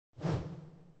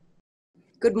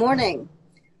Good morning.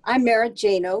 I'm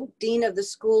Janow, Dean of the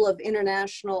School of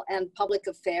International and Public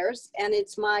Affairs, and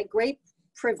it's my great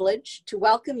privilege to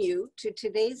welcome you to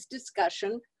today's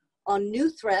discussion on new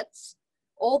threats,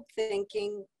 old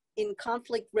thinking in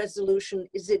conflict resolution.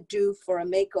 Is it due for a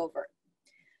makeover?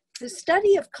 The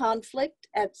study of conflict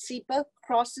at SIPA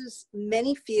crosses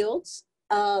many fields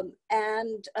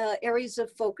and areas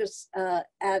of focus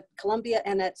at Columbia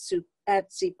and at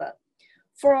SIPA.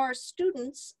 For our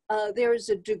students, there is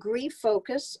a degree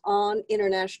focus on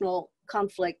international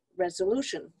conflict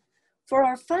resolution. For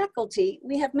our faculty,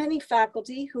 we have many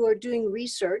faculty who are doing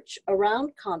research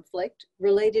around conflict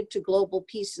related to global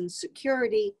peace and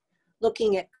security,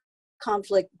 looking at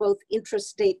conflict both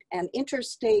intrastate and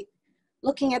interstate,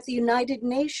 looking at the United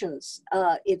Nations,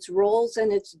 its roles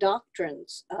and its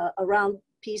doctrines around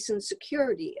peace and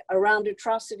security, around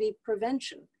atrocity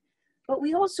prevention. But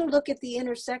we also look at the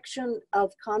intersection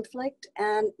of conflict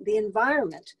and the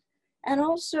environment, and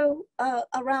also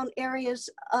around areas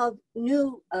of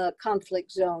new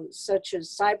conflict zones, such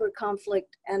as cyber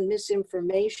conflict and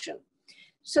misinformation.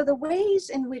 So the ways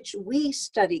in which we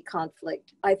study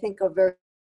conflict, I think, are very,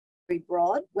 very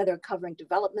broad, whether covering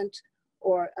development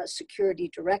or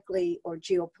security directly, or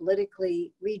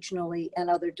geopolitically, regionally, and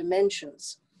other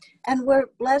dimensions. And we're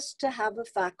blessed to have a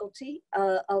faculty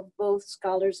of both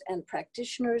scholars and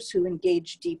practitioners who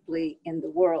engage deeply in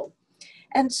the world.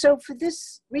 And so for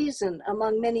this reason,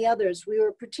 among many others, we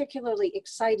were particularly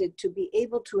excited to be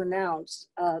able to announce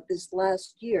this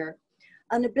last year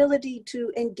an ability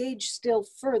to engage still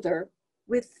further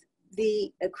with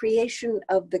the creation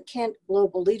of the Kent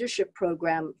Global Leadership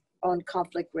Program on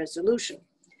conflict resolution.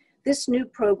 This new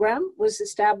program was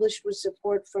established with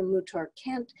support from Muhtar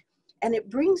Kent, and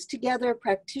it brings together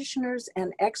practitioners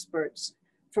and experts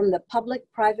from the public,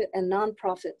 private, and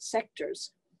nonprofit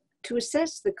sectors to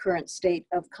assess the current state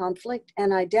of conflict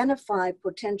and identify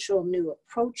potential new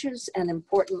approaches and,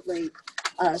 importantly,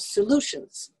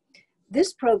 solutions.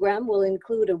 This program will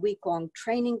include a week-long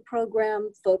training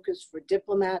program focused for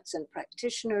diplomats and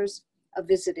practitioners, a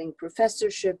visiting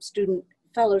professorship, student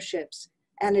fellowships,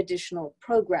 and additional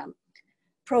programming.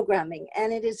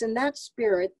 And it is in that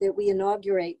spirit that we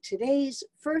inaugurate today's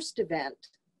first event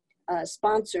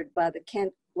sponsored by the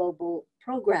Kent Global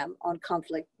Program on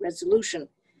Conflict Resolution.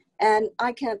 And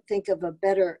I can't think of a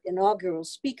better inaugural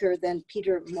speaker than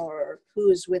Peter Maurer, who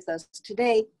is with us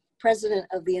today, President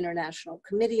of the International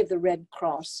Committee of the Red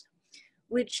Cross,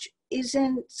 which is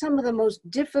in some of the most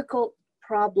difficult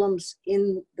problems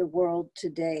in the world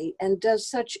today and does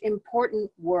such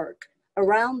important work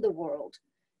around the world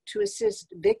to assist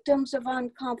victims of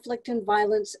armed conflict and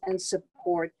violence and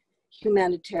support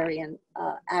humanitarian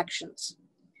actions.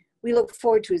 We look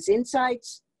forward to his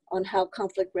insights on how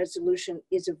conflict resolution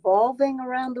is evolving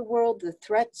around the world, the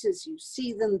threats as you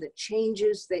see them, the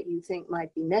changes that you think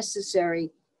might be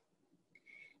necessary.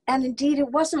 And indeed,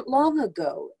 it wasn't long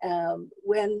ago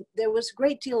when there was a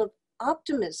great deal of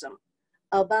optimism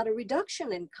about a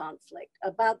reduction in conflict,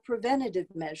 about preventative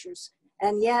measures.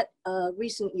 And yet,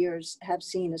 recent years have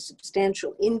seen a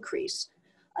substantial increase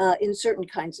in certain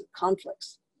kinds of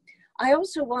conflicts. I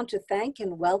also want to thank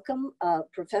and welcome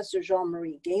Professor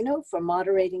Jean-Marie Guéhenno for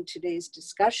moderating today's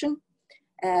discussion.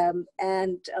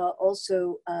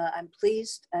 Also, I'm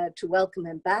pleased to welcome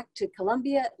him back to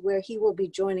Columbia, where he will be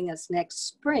joining us next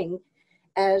spring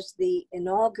as the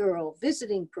inaugural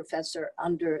visiting professor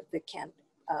under the Kent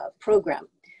program.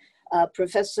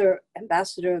 Professor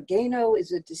Ambassador Janow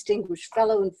is a distinguished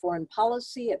fellow in foreign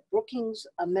policy at Brookings,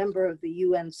 a member of the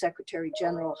UN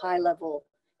Secretary-General High-Level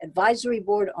Advisory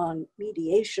Board on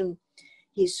Mediation.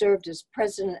 He served as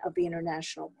president of the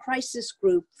International Crisis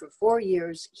Group for 4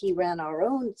 years. He ran our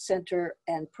own center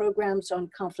and programs on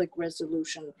conflict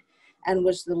resolution and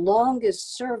was the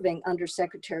longest serving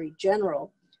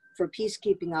undersecretary-general for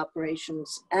peacekeeping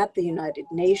operations at the United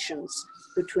Nations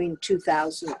between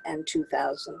 2000 and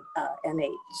 2008.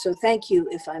 So thank you,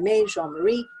 if I may,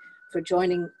 Jean-Marie, for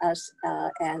joining us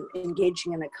and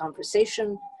engaging in a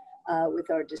conversation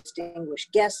with our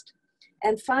distinguished guest.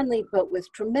 And finally, but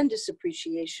with tremendous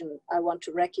appreciation, I want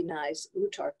to recognize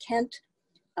Muhtar Kent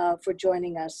for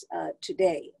joining us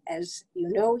today. As you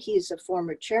know, he is a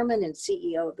former chairman and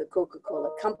CEO of the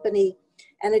Coca-Cola company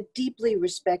and a deeply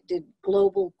respected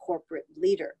global corporate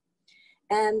leader.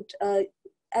 And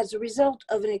as a result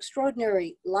of an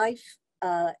extraordinary life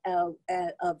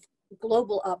of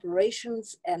global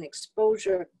operations and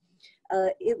exposure,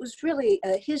 it was really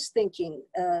his thinking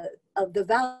of the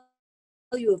value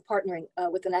value of partnering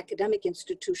with an academic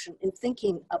institution in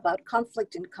thinking about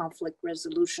conflict and conflict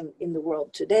resolution in the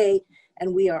world today.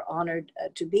 And we are honored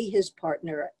to be his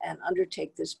partner and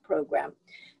undertake this program.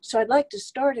 So I'd like to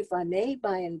start, if I may,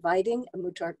 by inviting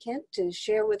Muhtar Kent to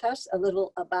share with us a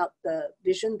little about the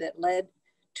vision that led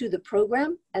to the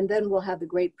program, and then we'll have the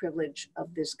great privilege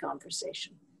of this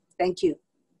conversation. Thank you.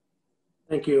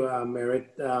 Thank you,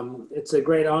 Merit. It's a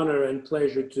great honor and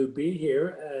pleasure to be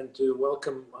here and to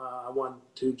welcome. I want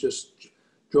to just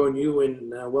join you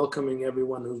in welcoming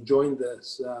everyone who's joined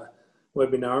this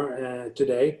webinar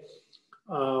today.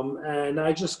 And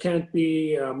I just can't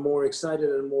be more excited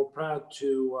and more proud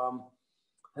to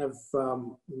have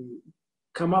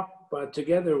come up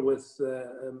together with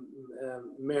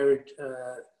Merit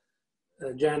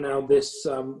Janow this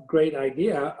great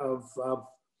idea of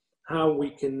how we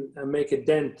can make a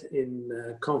dent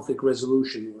in conflict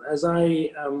resolution. As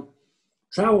I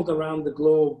traveled around the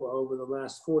globe over the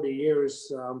last 40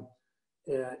 years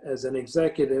as an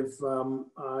executive,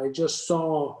 I just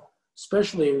saw,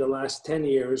 especially in the last 10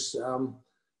 years,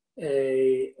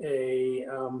 a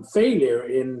failure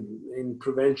in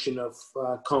prevention of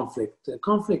conflict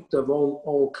of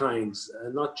all kinds,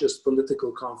 not just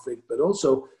political conflict, but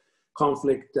also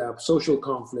conflict, social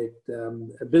conflict,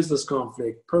 business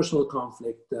conflict, personal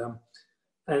conflict,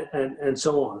 and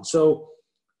so on. So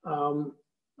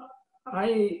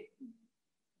I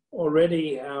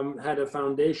already had a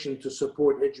foundation to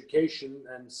support education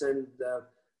and send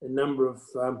a number of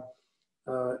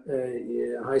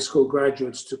high school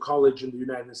graduates to college in the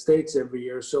United States every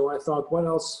year. So I thought, what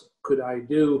else could I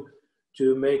do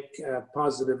to make a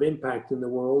positive impact in the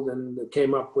world? And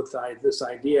came up with this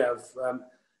idea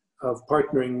of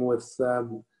partnering with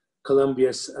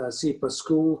Columbia's SIPA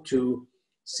school to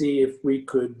see if we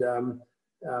could,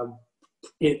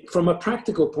 from a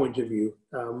practical point of view,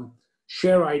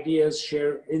 share ideas,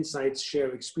 share insights,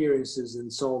 share experiences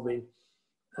in solving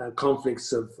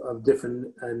conflicts of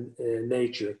different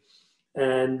nature.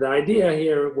 And the idea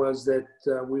here was that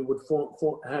we would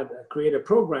create a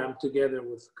program together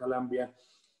with Columbia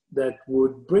that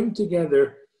would bring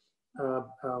together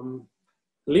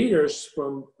leaders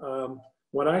from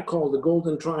what I call the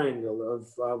golden triangle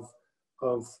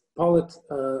of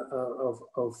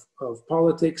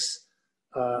politics,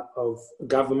 of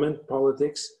government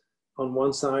politics on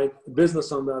one side,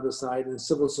 business on the other side, and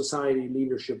civil society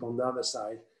leadership on the other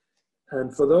side.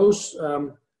 And for those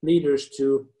leaders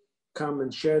to come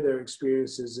and share their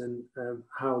experiences and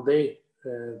how they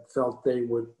felt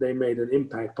they made an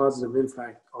impact, positive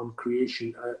impact on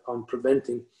creation, on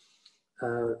preventing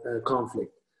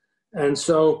conflict. And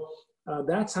so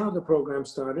that's how the program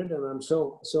started, and I'm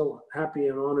so happy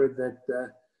and honored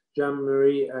that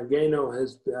Jean-Marie Guéhenno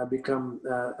has become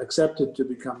accepted to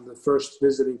become the first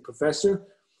visiting professor.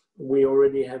 We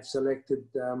already have selected,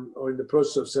 or in the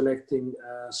process of selecting,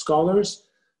 scholars,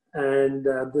 and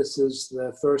this is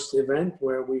the first event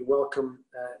where we welcome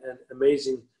an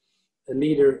amazing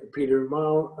leader, Peter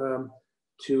Maurer,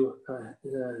 to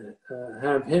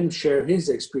have him share his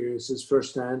experiences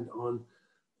firsthand on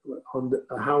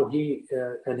how he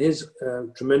and his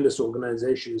tremendous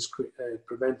organization is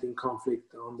preventing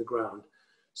conflict on the ground.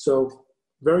 So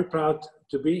very proud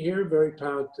to be here, very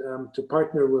proud to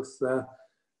partner with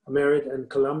Merit and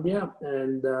Columbia,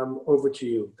 and over to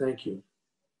you. Thank you.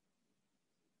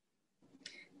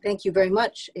 Thank you very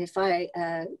much. If I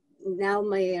now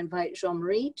may invite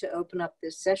Jean-Marie to open up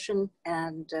this session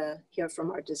and hear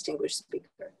from our distinguished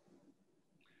speaker.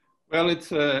 Well,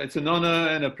 it's an honor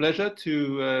and a pleasure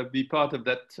to be part of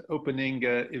that opening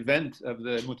event of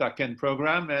the Muhtar Kent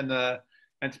program, and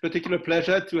it's a particular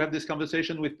pleasure to have this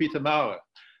conversation with Peter Maurer.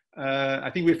 I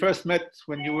think we first met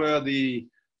when you were the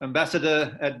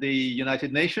ambassador at the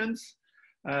United Nations.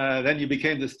 Then you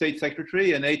became the state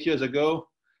secretary, and 8 years ago,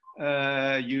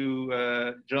 you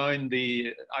joined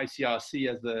the ICRC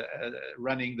as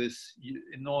running this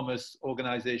enormous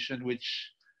organization,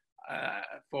 which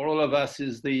for all of us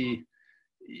is in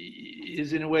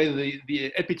a way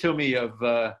the epitome of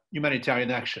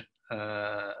humanitarian action.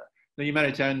 The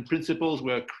humanitarian principles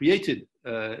were created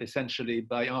essentially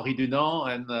by Henri Dunant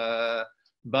and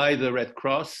by the Red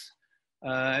Cross.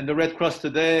 And the Red Cross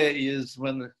today is,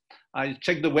 when I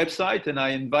check the website, and I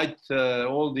invite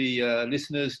all the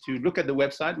listeners to look at the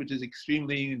website, which is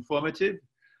extremely informative.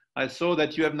 I saw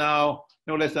that you have now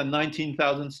no less than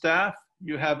 19,000 staff.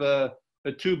 You have a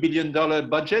 $2 billion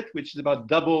budget, which is about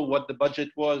double what the budget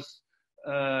was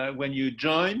when you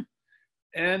joined.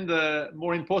 And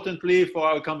more importantly for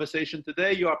our conversation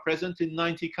today, you are present in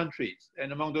 90 countries.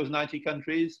 And among those 90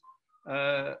 countries,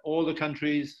 all the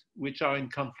countries which are in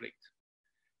conflict.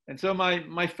 And so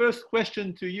my first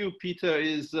question to you, Peter,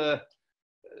 is the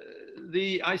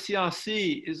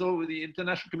ICRC is always, the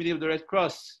International Committee of the Red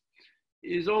Cross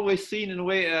is always seen in a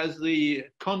way as the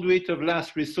conduit of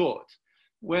last resort.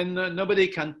 When nobody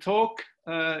can talk,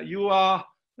 you are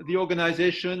the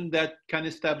organization that can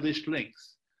establish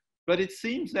links. But it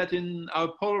seems that in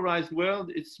our polarized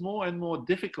world, it's more and more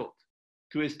difficult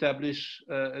to establish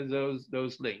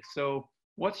those links. So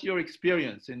what's your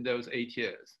experience in those 8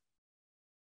 years?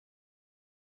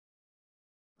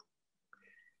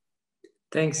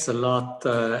 Thanks a lot,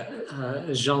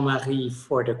 Jean-Marie,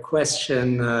 for the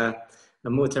question.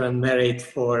 Muhtar and Merit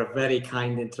for a very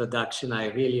kind introduction. I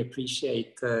really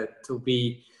appreciate to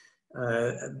be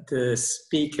the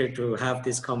speaker to have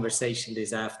this conversation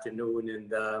this afternoon,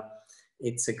 and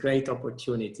it's a great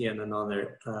opportunity and an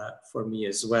honor for me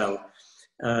as well.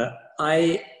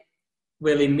 I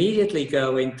will immediately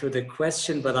go into the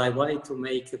question, but I wanted to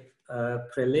make a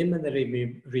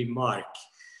preliminary remark,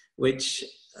 which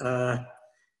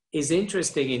is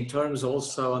interesting in terms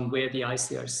also on where the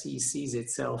ICRC sees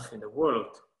itself in the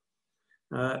world.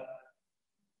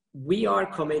 We are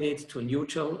committed to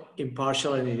neutral,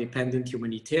 impartial, and independent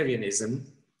humanitarianism.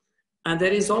 And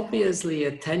there is obviously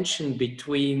a tension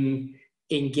between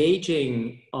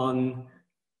engaging on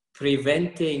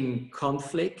preventing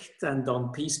conflict and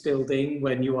on peace building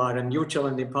when you are a neutral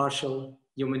and impartial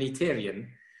humanitarian.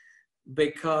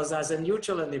 Because as a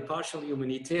neutral and impartial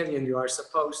humanitarian, you are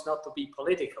supposed not to be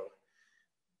political.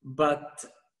 But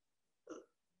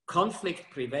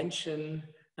conflict prevention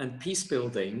and peace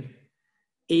building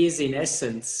is in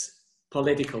essence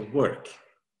political work.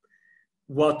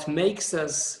 What makes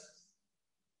us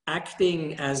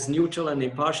acting as neutral and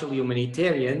impartial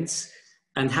humanitarians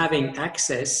and having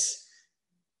access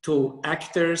to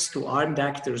actors, to armed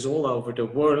actors all over the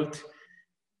world,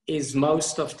 is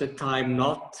most of the time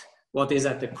not what is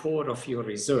at the core of your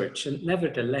research. And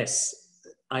nevertheless,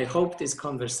 I hope this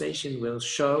conversation will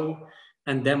show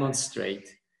and demonstrate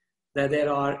that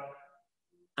there are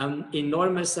an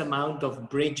enormous amount of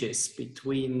bridges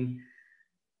between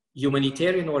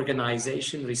humanitarian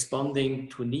organization responding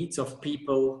to needs of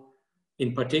people,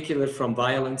 in particular from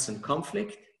violence and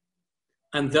conflict,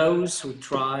 and those who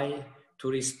try to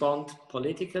respond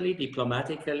politically,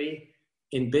 diplomatically,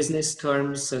 in business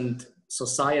terms and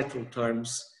societal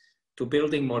terms, to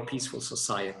building more peaceful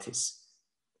societies.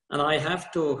 And I have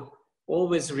to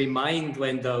always remind,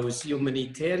 when those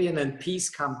humanitarian and peace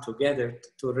come together,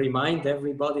 to remind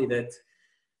everybody that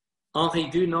Henri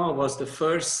Dunant was the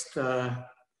first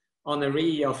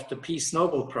honoree of the Peace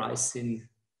Nobel Prize in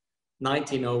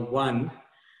 1901.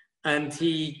 And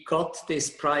he got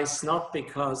this prize not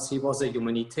because he was a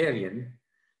humanitarian,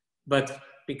 but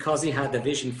because he had a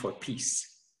vision for peace.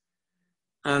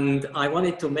 And I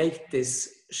wanted to make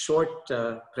this short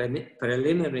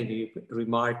preliminary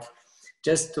remark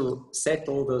just to set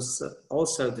all those,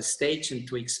 also the stage, and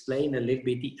to explain a little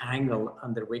bit the angle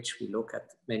under which we look at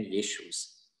many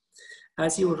issues.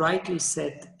 As you rightly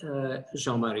said,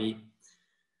 Jean-Marie,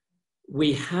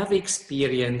 we have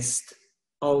experienced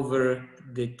over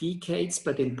the decades,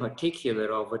 but in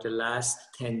particular over the last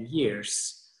 10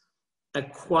 years, a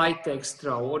quite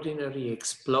extraordinary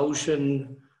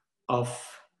explosion of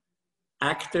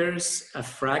actors, a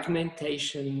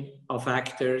fragmentation of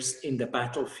actors in the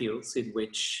battlefields in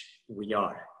which we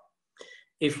are.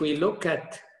 If we look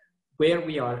at where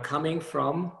we are coming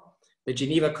from, the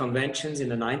Geneva Conventions in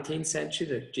the 19th century,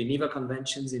 the Geneva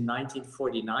Conventions in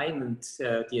 1949, and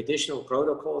the additional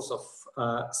protocols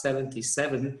of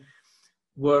 77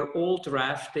 were all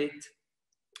drafted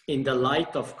in the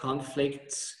light of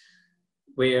conflicts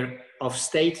of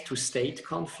state-to-state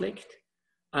conflict,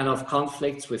 and of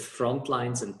conflicts with front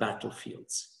lines and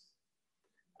battlefields.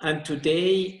 And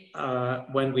today,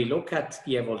 when we look at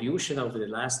the evolution over the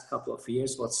last couple of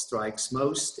years, what strikes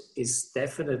most is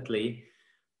definitely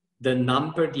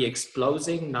the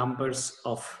exploding numbers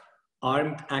of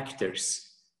armed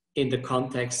actors in the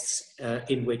contexts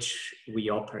in which we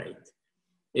operate.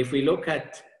 If we look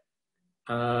at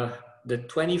the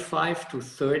 25 to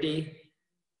 30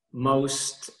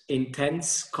 most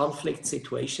intense conflict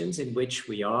situations in which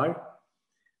we are,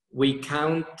 we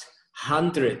count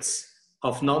hundreds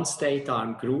of non-state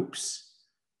armed groups,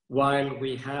 while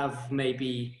we have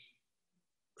maybe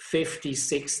 50,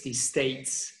 60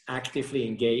 states actively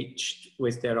engaged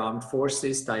with their armed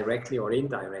forces directly or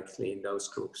indirectly in those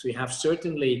groups. We have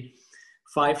certainly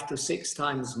 5 to 6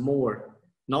 times more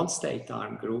non-state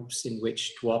armed groups in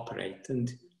which to operate. And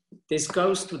this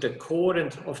goes to the core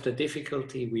of the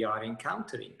difficulty we are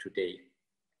encountering today,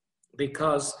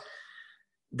 because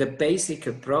the basic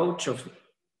approach of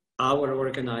our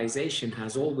organization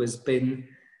has always been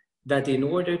that in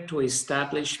order to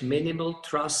establish minimal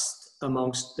trust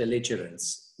amongst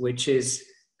belligerents, which is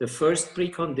the first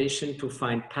precondition to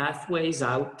find pathways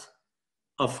out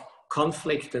of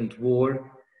conflict and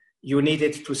war, you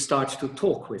needed to start to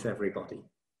talk with everybody.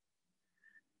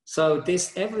 So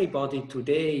this everybody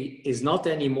today is not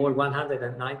anymore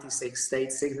 196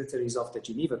 state signatories of the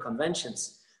Geneva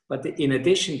Conventions, but in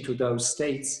addition to those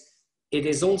states, it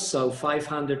is also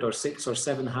 500 or 600 or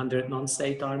 700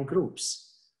 non-state armed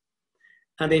groups.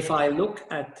 And if I look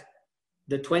at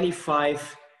the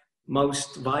 25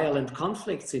 most violent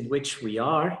conflicts in which we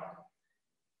are,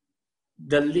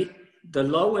 the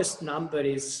lowest number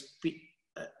is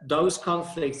those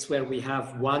conflicts where we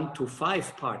have 1 to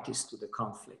 5 parties to the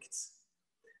conflicts.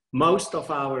 Most of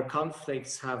our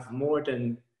conflicts have more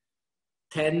than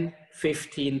 10,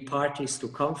 15 parties to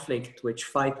conflict which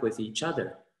fight with each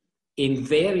other in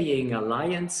varying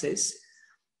alliances.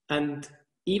 And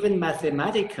even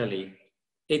mathematically,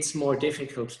 it's more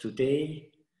difficult today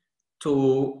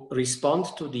to respond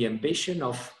to the ambition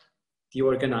of the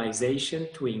organization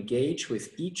to engage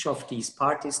with each of these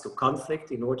parties to conflict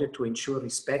in order to ensure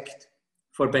respect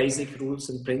for basic rules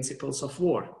and principles of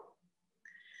war.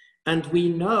 And we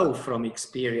know from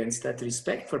experience that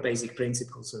respect for basic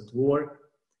principles of war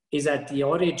is at the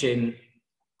origin,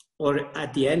 or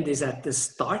at the end is at the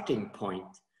starting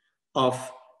point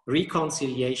of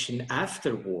reconciliation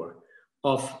after war,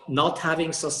 of not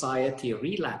having society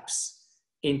relapse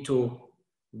into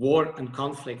war and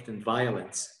conflict and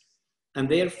violence. And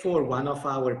therefore, one of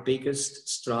our biggest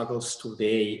struggles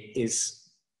today is,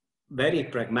 very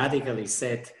pragmatically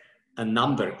said, a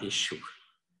number issue.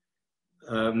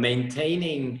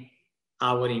 Maintaining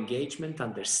our engagement,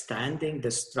 understanding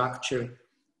the structure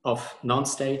of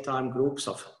non-state armed groups,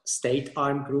 of state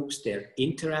armed groups, their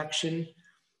interaction,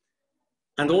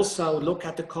 and also look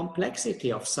at the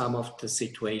complexity of some of the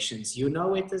situations. You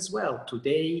know it as well.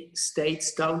 Today,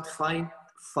 states don't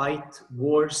fight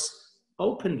wars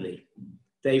openly.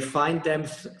 They fight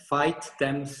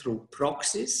them through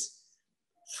proxies,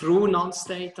 through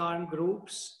non-state armed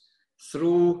groups,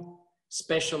 through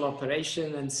special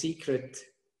operation and secret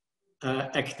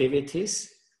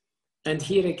activities. And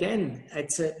here again,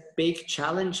 it's a big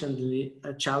challenge and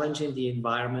a challenge in the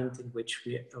environment in which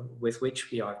with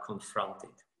which we are confronted.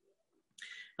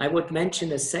 I would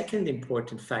mention a second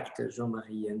important factor,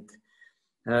 Jean-Marie,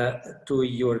 and to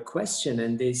your question,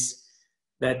 and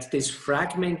that this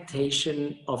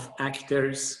fragmentation of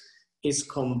actors is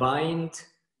combined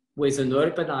with an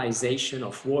urbanization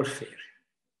of warfare.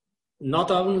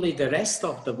 Not only the rest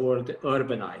of the world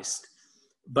urbanized,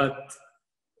 but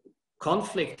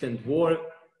conflict and war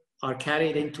are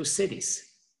carried into cities.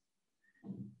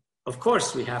 Of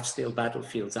course, we have still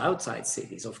battlefields outside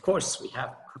cities. Of course, we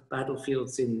have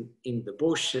battlefields in the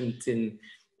bush and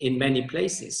in many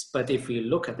places. But if we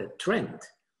look at the trend,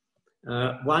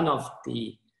 one of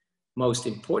the most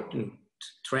important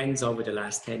trends over the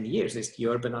last 10 years is the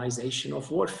urbanization of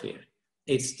warfare.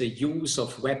 It's the use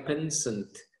of weapons and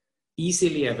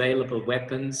easily available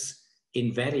weapons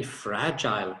in very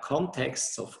fragile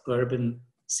contexts of urban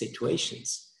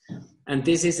situations. And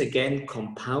this is again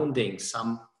compounding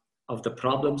some of the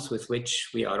problems with which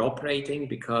we are operating,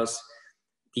 because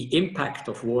the impact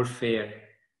of warfare,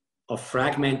 of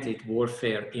fragmented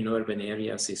warfare in urban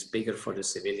areas, is bigger for the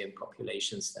civilian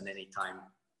populations than any time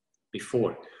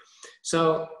before.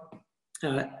 So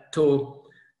to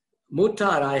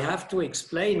Muhtar, I have to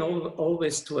explain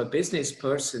always to a business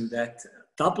person that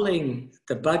doubling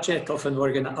the budget of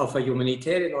a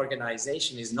humanitarian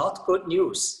organization is not good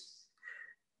news.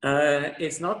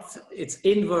 It's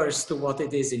inverse to what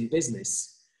it is in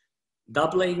business.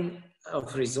 Doubling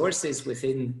of resources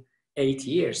within 8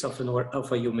 years of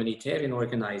a humanitarian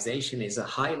organization is a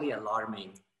highly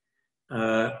alarming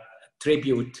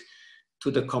tribute to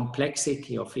the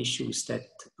complexity of issues that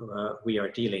we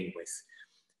are dealing with.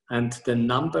 And the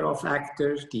number of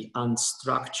actors, the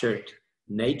unstructured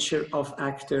nature of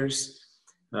actors,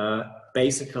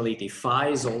 basically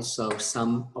defies also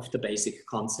some of the basic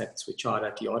concepts which are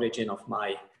at the origin of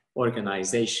my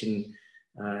organization,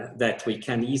 that we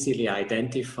can easily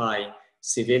identify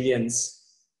civilians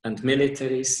and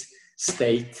militaries,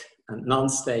 state and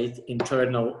non-state,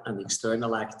 internal and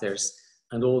external actors,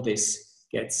 and all this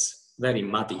gets very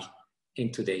muddy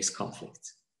in today's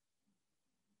conflict.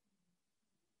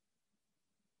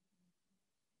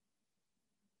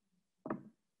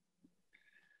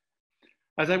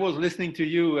 As I was listening to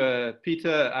you,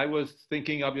 Peter, I was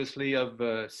thinking obviously of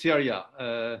Syria.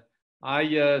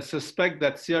 I suspect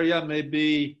that Syria may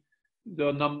be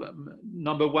the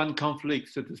number one conflict,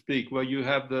 so to speak, where you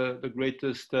have the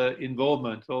greatest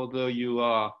involvement, although you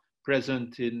are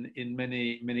present in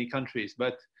many countries.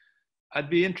 But I'd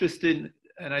be interested,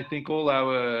 and I think all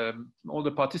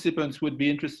the participants would be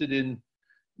interested in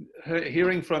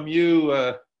hearing from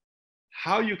you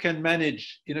how you can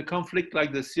manage in a conflict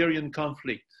like the Syrian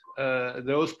conflict,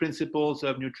 those principles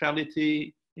of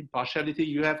neutrality, impartiality.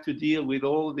 You have to deal with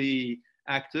all the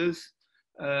actors.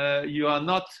 You are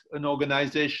not an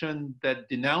organization that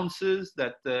denounces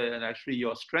that, and actually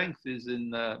your strength is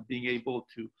in being able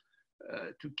to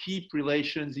keep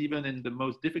relations even in the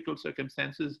most difficult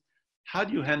circumstances. How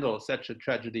do you handle such a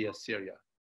tragedy as Syria?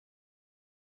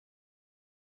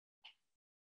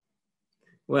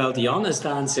 Well, the honest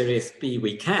answer is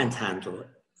we can't handle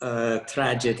a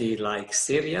tragedy like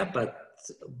Syria, but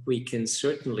we can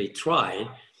certainly try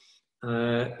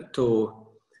to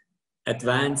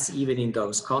advance even in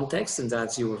those contexts. And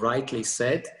as you rightly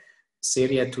said,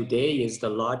 Syria today is the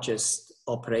largest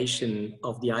operation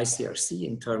of the ICRC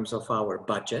in terms of our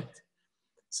budget.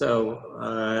 So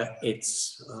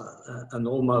it's an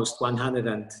almost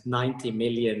 190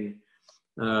 million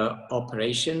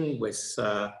operation with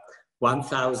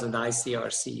 1,000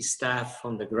 ICRC staff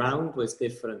on the ground with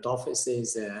different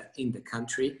offices in the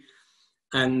country.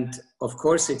 And of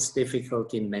course, it's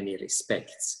difficult in many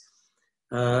respects.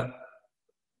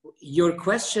 Your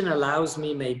question allows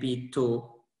me maybe to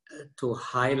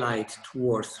highlight 2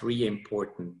 or 3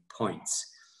 important points.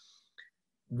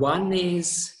 One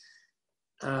is,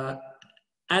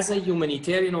 as a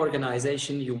humanitarian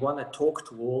organization, you want to talk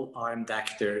to all armed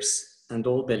actors and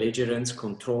all belligerents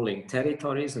controlling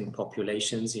territories and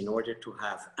populations in order to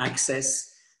have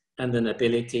access and an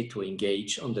ability to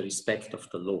engage on the respect of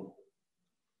the law.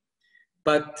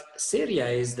 But Syria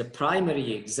is the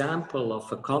primary example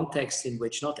of a context in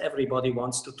which not everybody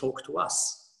wants to talk to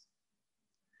us.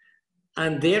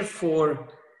 And therefore,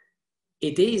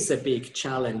 it is a big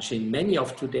challenge in many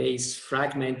of today's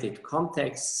fragmented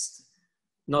contexts,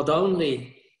 not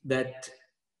only that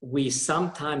we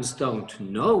sometimes don't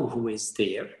know who is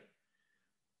there,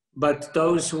 but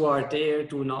those who are there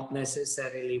do not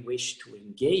necessarily wish to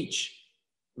engage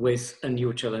with a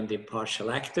neutral and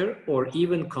impartial actor, or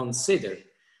even consider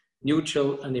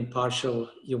neutral and impartial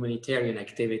humanitarian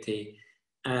activity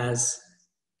as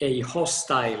a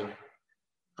hostile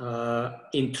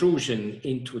intrusion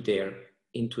into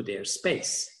their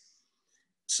space.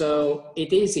 So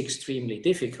it is extremely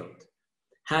difficult.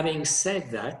 Having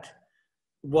said that,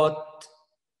 what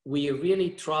we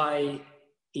really try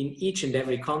in each and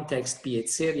every context, be it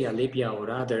Syria, Libya,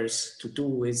 or others, to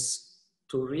do is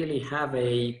to really have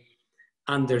a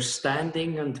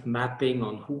understanding and mapping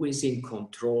on who is in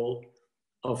control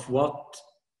of what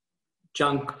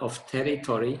chunk of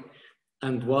territory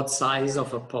and what size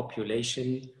of a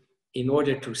population, in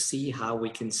order to see how we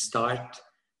can start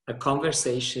a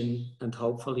conversation and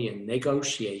hopefully a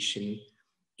negotiation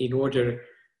in order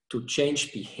to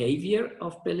change behavior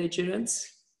of belligerents,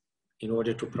 in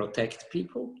order to protect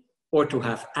people, or to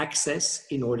have access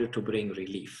in order to bring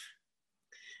relief.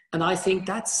 And I think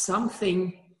that's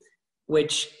something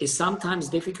which is sometimes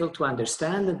difficult to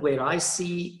understand, and where I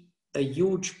see a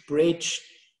huge bridge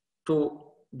to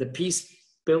the peace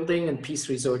building and peace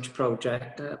research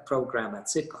program at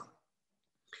SIPA.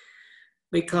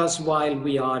 Because while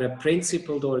we are a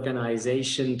principled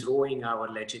organization drawing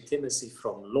our legitimacy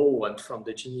from law and from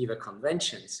the Geneva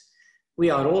Conventions, we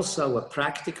are also a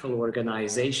practical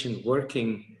organization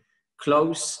working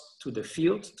close to the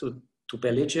field, to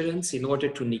belligerents, in order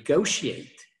to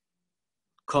negotiate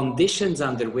conditions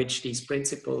under which these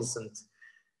principles and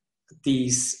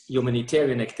these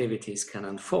humanitarian activities can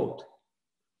unfold.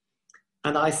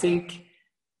 And I think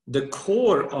the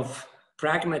core of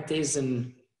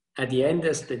pragmatism at the end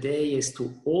of the day is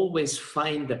to always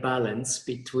find the balance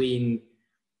between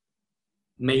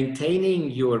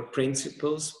maintaining your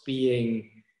principles, being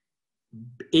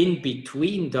in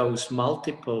between those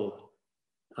multiple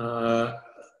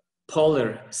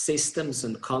polar systems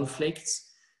and conflicts,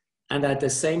 and at the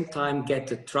same time get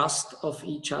the trust of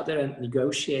each other and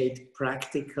negotiate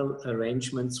practical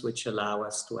arrangements which allow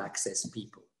us to access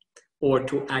people, or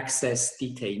to access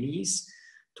detainees,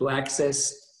 to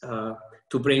access,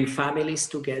 to bring families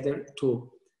together,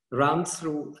 to run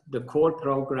through the core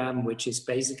program, which is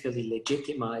basically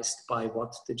legitimized by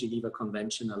what the Geneva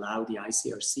Convention allowed the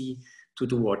ICRC to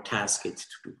do or task it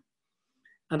to do.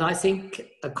 And I think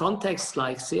a context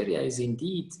like Syria is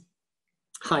indeed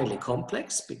highly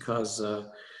complex, because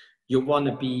you want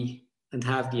to be and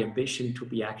have the ambition to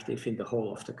be active in the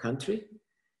whole of the country.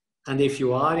 And if you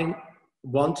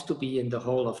want to be in the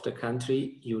whole of the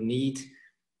country, you need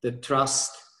the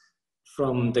trust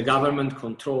from the government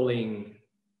controlling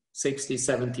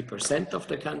 60–70% of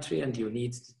the country, and you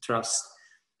need the trust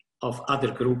of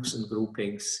other groups and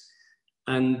groupings.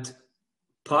 And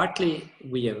partly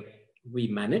we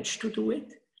managed to do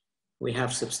it. We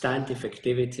have substantive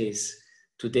activities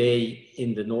today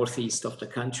in the northeast of the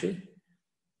country,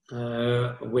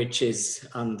 which is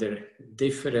under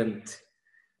different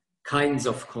kinds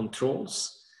of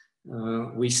controls.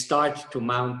 We start to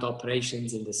mount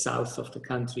operations in the south of the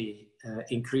country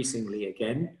increasingly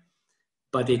again,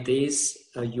 but it is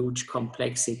a huge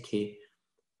complexity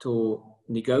to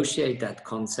negotiate that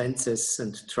consensus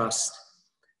and trust,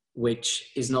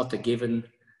 which is not a given,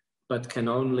 but can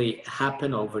only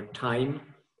happen over time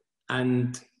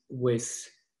and with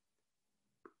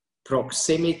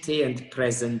proximity and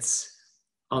presence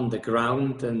on the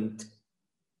ground and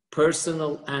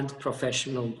personal and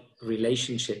professional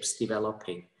relationships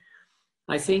developing.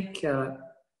 I think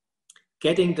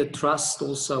getting the trust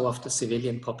also of the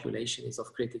civilian population is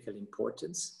of critical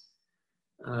importance.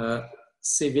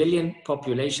 Civilian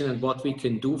population and what we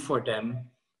can do for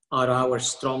them are our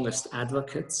strongest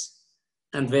advocates,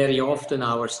 and very often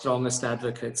our strongest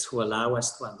advocates who allow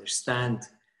us to understand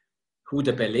who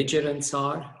the belligerents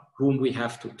are, whom we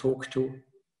have to talk to,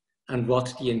 and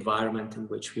what the environment in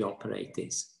which we operate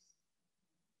is.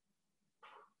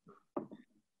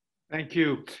 Thank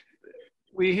you.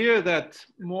 We hear that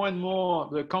more and more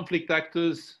the conflict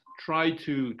actors try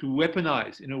to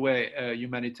weaponize, in a way,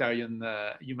 humanitarian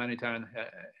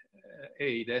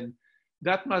aid, and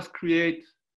that must create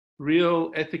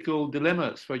real ethical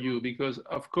dilemmas for you, because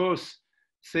of course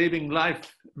saving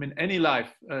life, I mean any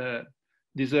life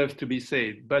deserves to be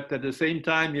saved, but at the same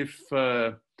time, if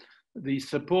the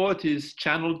support is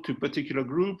channeled to a particular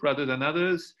group rather than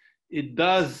others, it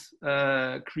does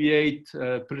create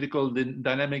political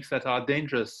dynamics that are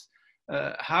dangerous.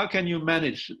 How can you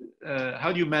manage,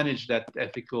 how do you manage that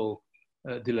ethical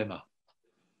dilemma?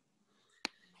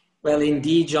 Well,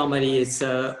 indeed, Jean-Marie, it's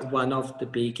one of the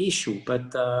big issues.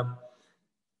 But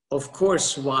of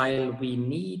course, while we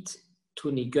need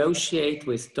to negotiate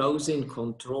with those in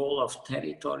control of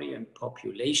territory and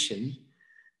population,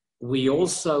 we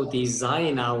also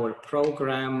design our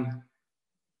program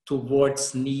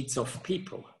towards needs of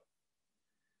people.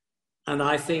 And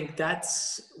I think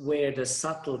that's where the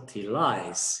subtlety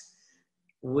lies.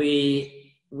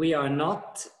 We are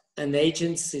not an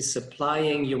agency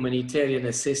supplying humanitarian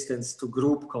assistance to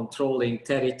group controlling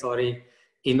territory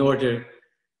in order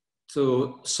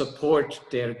to support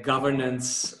their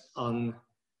governance on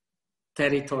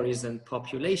territories and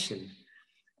population.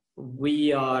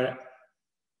 We are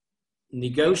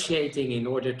negotiating in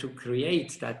order to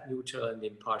create that neutral and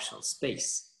impartial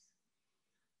space.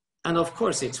 And of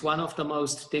course, it's one of the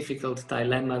most difficult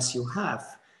dilemmas you have.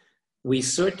 We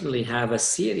certainly have a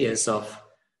series of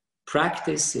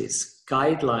practices,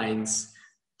 guidelines,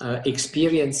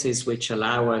 experiences which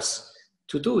allow us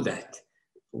to do that.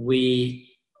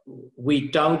 We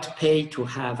don't pay to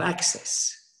have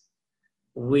access.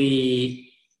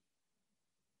 We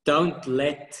don't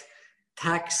let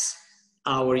tax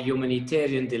our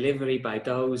humanitarian delivery by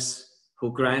those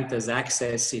who grant us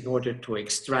access in order to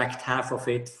extract half of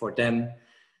it for them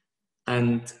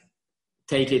and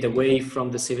take it away from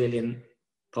the civilian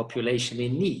population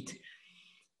in need.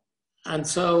 And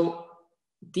so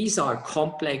these are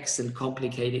complex and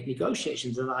complicated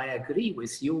negotiations, and I agree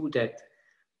with you that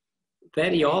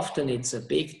very often it's a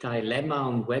big dilemma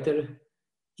on whether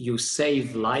you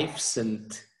save lives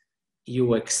and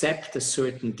you accept a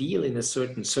certain deal in a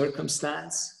certain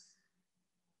circumstance,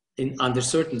 under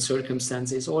certain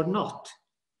circumstances or not.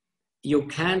 You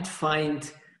can't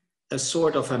find a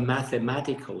sort of a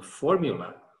mathematical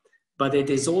formula, but it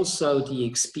is also the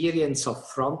experience of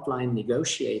frontline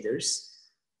negotiators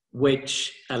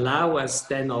which allow us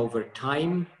then over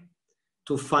time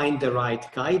to find the right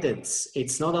guidance.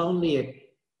 It's not only a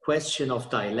question of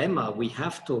dilemma, we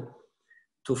have to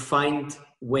find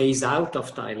ways out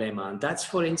of dilemma. And that's,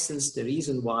 for instance, the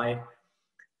reason why,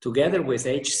 together with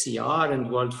HCR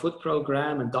and World Food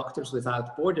Programme and Doctors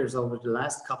Without Borders over the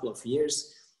last couple of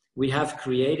years, we have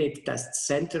created that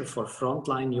Center for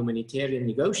Frontline Humanitarian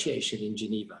Negotiation in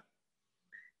Geneva,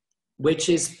 which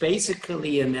is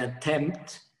basically an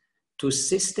attempt to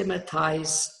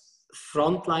systematize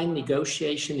frontline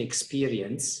negotiation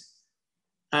experience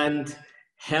and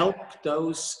help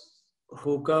those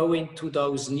who go into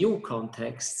those new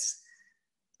contexts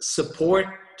support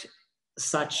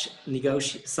such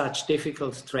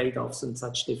difficult trade-offs and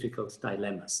such difficult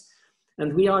dilemmas.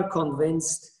 And we are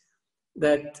convinced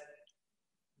that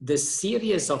the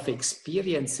series of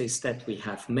experiences that we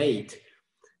have made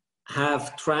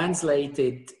have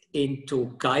translated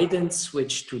into guidance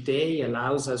which today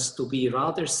allows us to be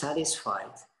rather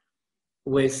satisfied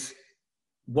with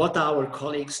what our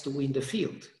colleagues do in the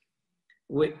field.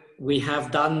 We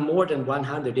have done more than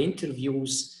 100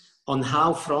 interviews on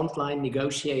how frontline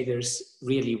negotiators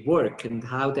really work and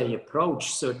how they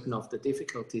approach certain of the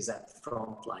difficulties at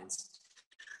front lines.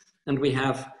 And we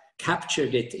have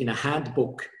captured it in a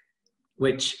handbook,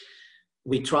 which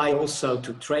we try also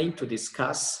to train, to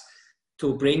discuss,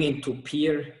 to bring into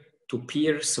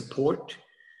peer-to-peer support.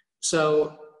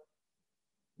 So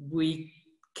we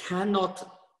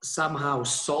cannot somehow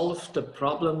solve the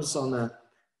problems on a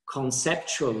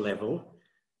conceptual level,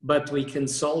 but we can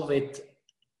solve it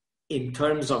in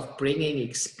terms of bringing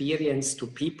experience to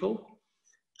people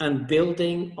and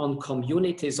building on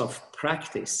communities of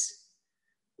practice,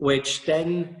 which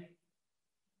then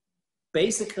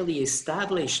basically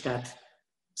establish that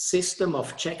system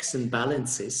of checks and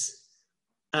balances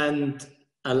and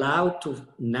allow to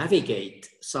navigate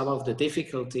some of the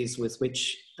difficulties with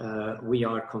which we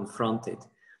are confronted.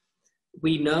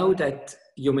 We know that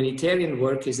humanitarian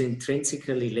work is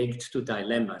intrinsically linked to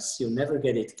dilemmas. You never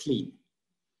get it clean.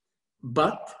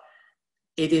 But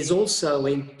it is also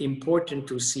important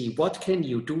to see what can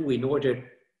you do in order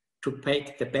to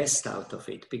make the best out of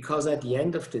it. Because at the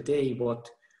end of the day, what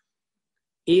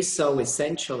is so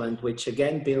essential and which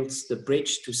again builds the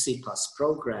bridge to SIPA's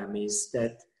program is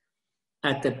that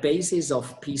at the basis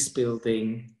of peace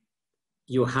building,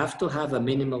 you have to have a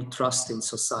minimal trust in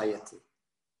society.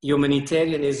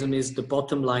 Humanitarianism is the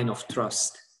bottom line of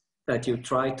trust that you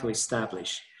try to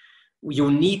establish.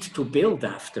 You need to build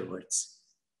afterwards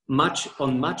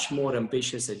on much more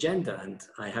ambitious agenda. And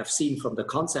I have seen from the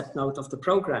concept note of the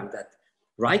program that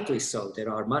rightly so,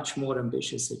 there are much more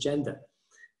ambitious agenda.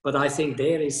 But I think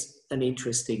there is an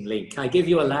interesting link. I give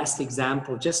you a last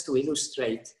example just to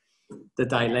illustrate the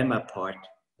dilemma part.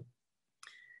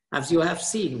 As you have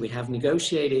seen, we have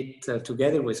negotiated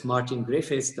together with Martin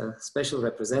Griffiths, the special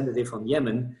representative on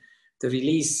Yemen, the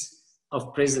release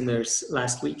of prisoners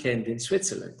last weekend in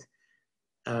Switzerland.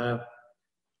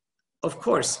 Of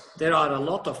course, there are a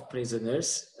lot of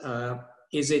prisoners.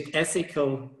 Is it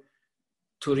ethical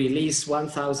to release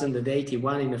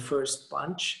 1,081 in the first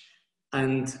bunch?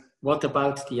 And what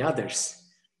about the others?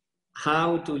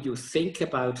 How do you think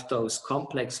about those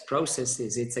complex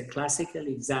processes? It's a classical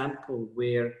example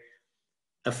where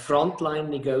a frontline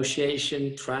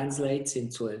negotiation translates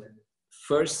into a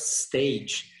first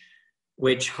stage,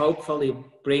 which hopefully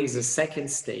brings a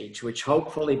second stage, which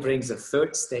hopefully brings a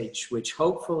third stage, which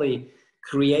hopefully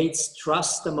creates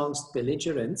trust amongst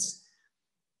belligerents,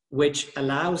 which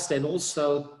allows them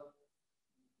also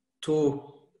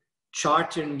to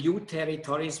charter new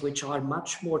territories which are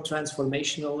much more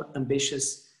transformational,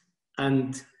 ambitious,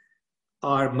 and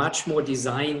are much more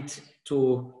designed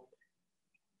to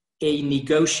a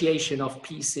negotiation of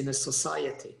peace in a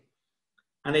society.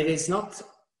 And it is not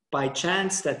by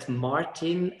chance that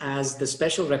Martin, as the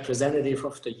special representative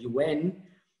of the UN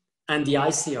and the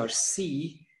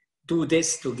ICRC, do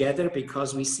this together,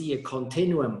 because we see a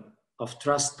continuum of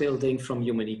trust building from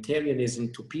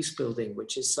humanitarianism to peace building,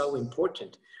 which is so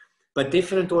important. But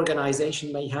different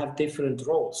organizations may have different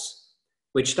roles,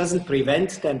 which doesn't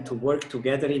prevent them to work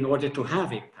together in order to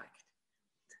have impact.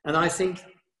 And I think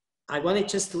I wanted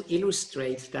just to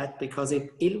illustrate that because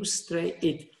it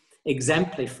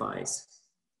exemplifies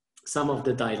some of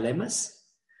the dilemmas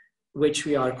which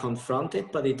we are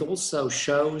confronted, but it also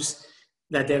shows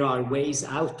that there are ways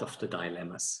out of the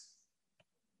dilemmas.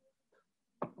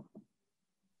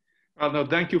 Well, no,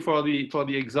 thank you for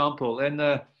the example.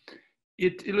 And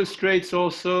it illustrates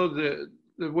also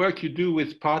the work you do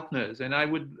with partners. And I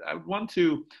want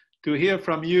to hear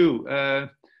from you,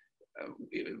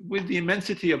 with the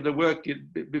immensity of the work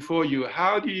before you,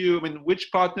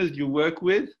 which partners do you work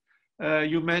with?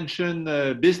 You mentioned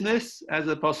business as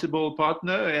a possible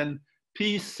partner, and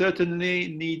peace certainly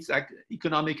needs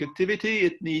economic activity.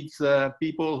 It needs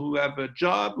people who have a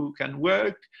job, who can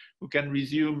work, who can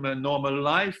resume a normal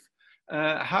life.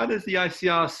 How does the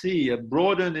ICRC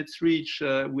broaden its reach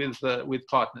with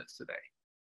partners today?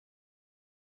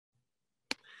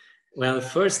 Well,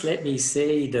 first, let me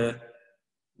say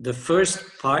the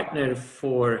first partner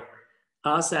for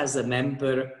us as a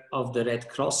member of the Red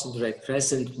Cross and the Red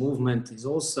Crescent movement is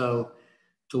also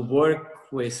to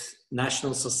work with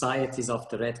national societies of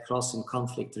the Red Cross in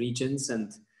conflict regions,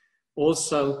 and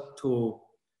also to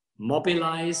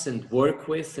mobilize and work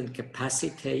with and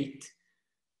capacitate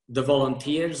the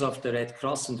volunteers of the Red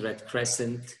Cross and Red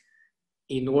Crescent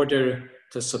in order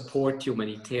to support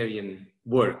humanitarian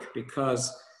work.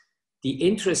 Because the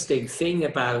interesting thing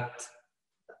about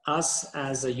us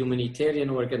as a humanitarian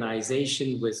organization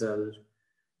with a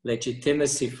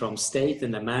legitimacy from state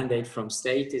and a mandate from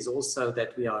state is also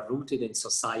that we are rooted in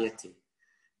society.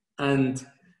 And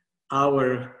our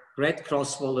Red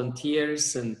Cross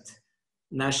volunteers and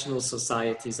national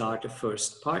societies are the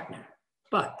first partner.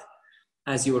 But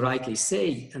as you rightly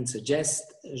say and suggest,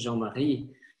 Jean-Marie,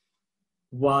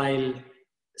 while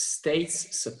states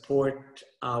support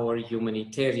our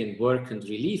humanitarian work and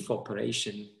relief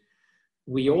operation,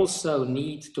 we also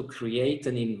need to create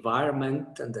an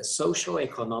environment and a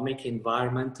socio-economic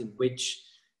environment in which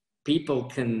people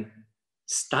can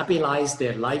stabilize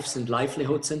their lives and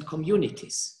livelihoods and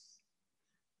communities.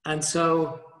 And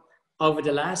so over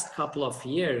the last couple of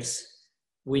years,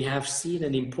 we have seen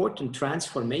an important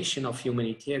transformation of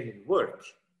humanitarian work.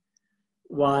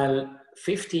 While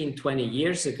 15, 20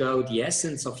 years ago, the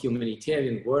essence of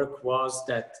humanitarian work was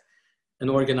that an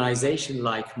organization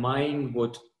like mine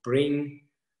would bring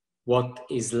what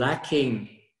is lacking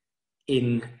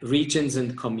in regions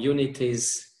and communities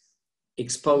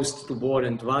exposed to war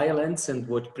and violence, and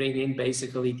would bring in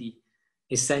basically the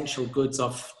essential goods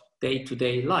of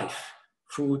day-to-day life: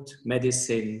 food,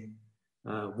 medicine,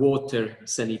 water,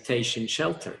 sanitation,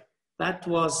 shelter. That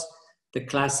was the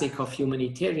classic of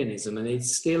humanitarianism, and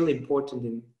it's still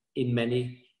important in many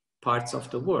parts of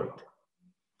the world.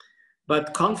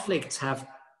 But conflicts have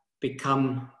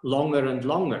become longer and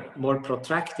longer, more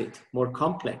protracted, more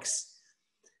complex.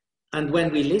 And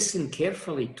when we listen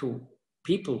carefully to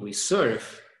people we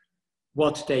serve,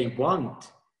 what they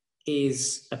want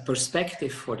is a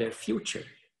perspective for their future.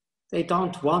 They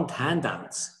don't want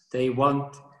handouts. They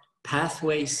want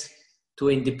pathways to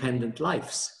independent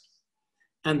lives.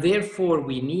 And therefore,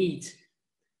 we need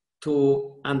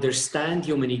to understand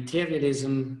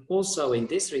humanitarianism also in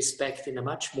this respect in a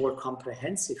much more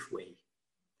comprehensive way.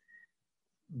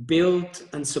 Build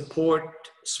and support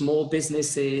small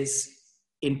businesses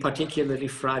in particularly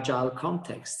fragile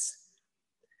contexts.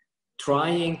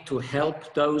 Trying to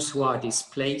help those who are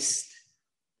displaced,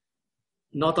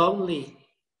 not only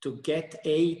to get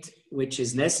aid which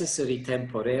is necessary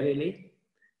temporarily,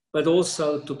 but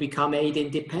also to become aid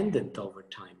independent over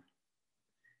time.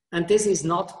 And this is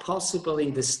not possible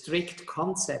in the strict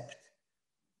concept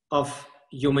of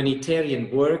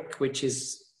humanitarian work, which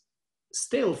is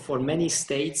still for many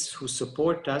states who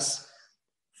support us,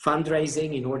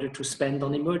 fundraising in order to spend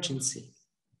on emergency.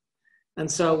 And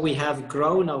so we have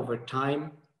grown over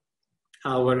time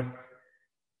our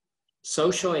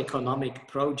socio-economic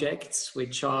projects,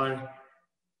 which are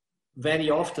very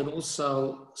often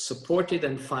also supported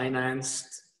and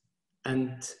financed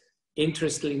and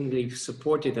interestingly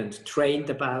supported and trained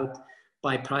about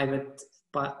by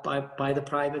the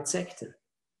private sector.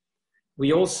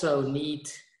 We also need,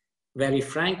 very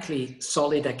frankly,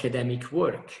 solid academic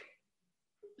work,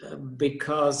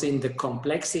 because in the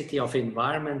complexity of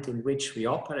environment in which we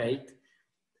operate,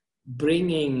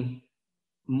 bringing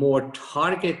more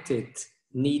targeted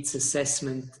needs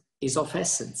assessment is of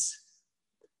essence.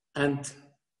 And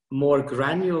more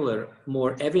granular,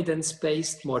 more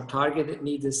evidence-based, more targeted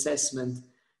needs assessment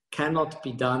cannot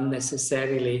be done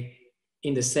necessarily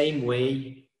in the same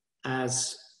way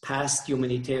as past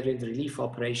humanitarian relief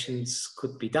operations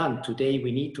could be done. Today,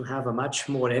 we need to have a much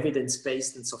more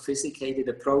evidence-based and sophisticated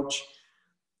approach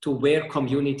to where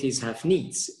communities have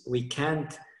needs. We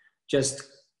can't just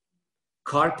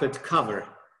carpet cover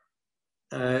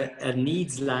a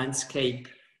needs landscape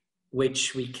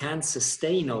which we can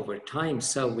sustain over time.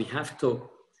 So we have to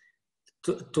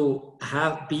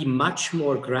be much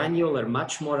more granular,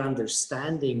 much more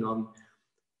understanding on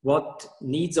what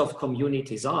needs of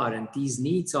communities are. And these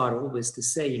needs are always the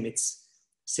same. It's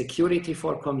security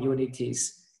for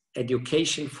communities,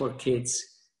 education for kids,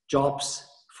 jobs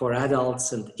for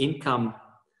adults, and income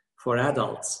for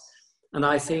adults. And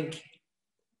I think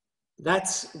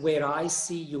that's where I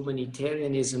see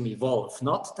humanitarianism evolve.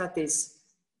 Not that this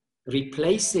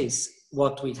replaces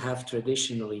what we have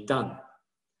traditionally done.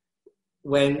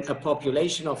 When a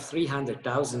population of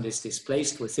 300,000 is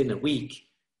displaced within a week,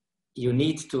 you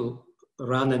need to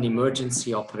run an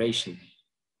emergency operation.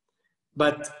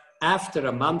 But after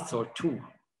a month or two,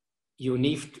 you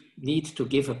need to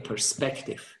give a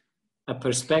perspective. A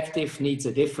perspective needs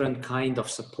a different kind of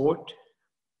support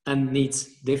and needs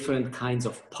different kinds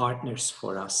of partners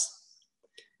for us.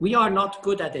 We are not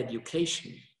good at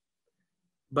education,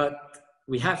 but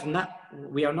we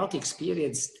are not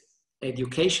experienced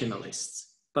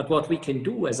educationalists. But what we can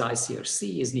do as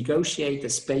ICRC is negotiate a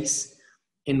space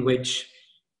in which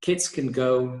kids can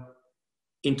go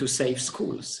into safe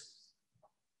schools.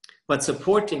 But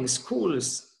supporting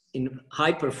schools in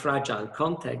hyper-fragile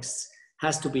contexts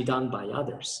has to be done by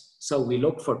others. So we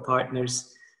look for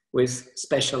partners with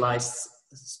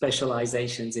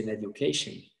specializations in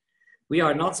education. We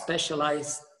are not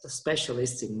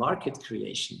specialists in market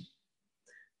creation,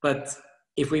 but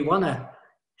if we want to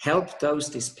help those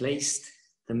displaced,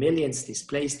 the millions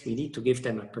displaced, we need to give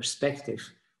them a perspective,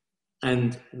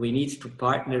 and we need to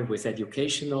partner with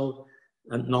educational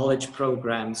and knowledge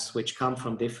programs which come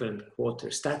from different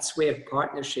quarters. That's where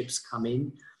partnerships come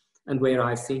in, and where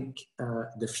I think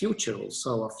the future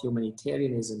also of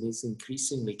humanitarianism is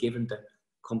increasingly, given the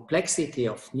complexity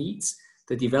of needs,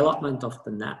 the development of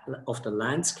the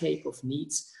landscape of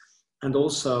needs, and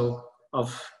also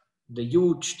of the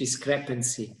huge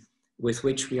discrepancy with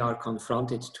which we are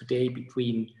confronted today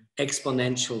between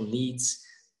exponential needs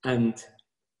and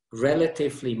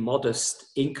relatively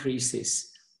modest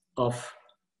increases of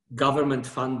government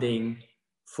funding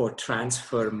for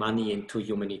transfer money into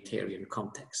humanitarian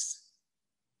contexts.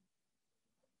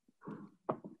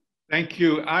 Thank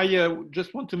you. I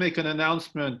just want to make an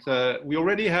announcement. We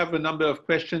already have a number of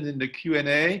questions in the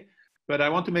Q&A, but I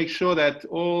want to make sure that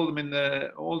all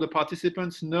the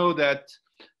participants know that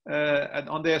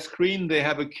on their screen they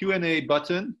have a Q&A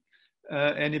button,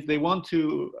 and if they want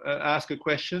to ask a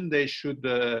question, they should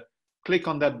click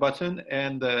on that button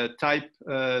and type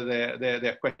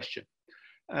their question.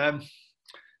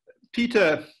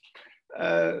 Peter,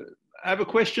 I have a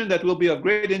question that will be of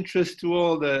great interest to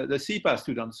all the SIPA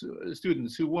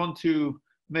students who want to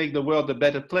make the world a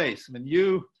better place. I mean,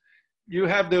 you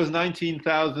have those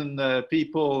 19,000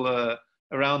 people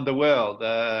around the world,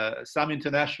 some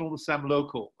international, some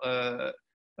local.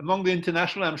 Among the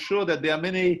international, I'm sure that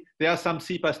there are some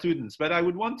SIPA students, but I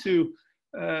would want to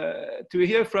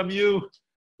hear from you,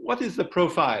 what is the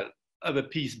profile of a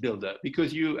peace builder?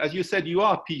 Because you, as you said, you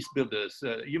are peace builders.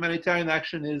 Humanitarian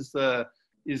action is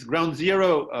ground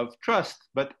zero of trust,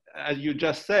 but as you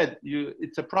just said,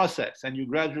 it's a process, and you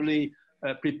gradually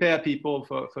prepare people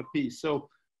for peace. So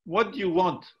what do you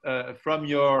want from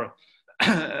your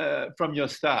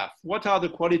staff? What are the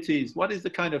qualities? What is the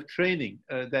kind of training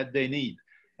that they need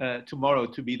tomorrow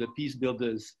to be the peace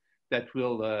builders that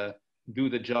will do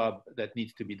the job that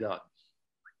needs to be done?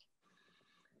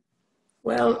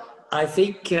 Well, I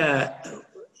think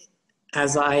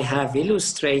as I have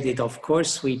illustrated, of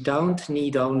course, we don't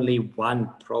need only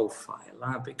one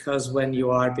profile, because when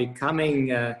you are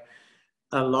becoming a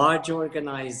large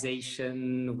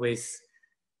organization with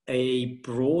a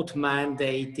broad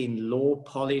mandate in law,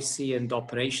 policy, and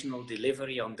operational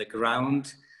delivery on the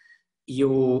ground,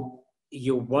 you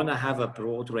want to have a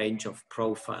broad range of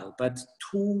profile. But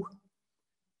two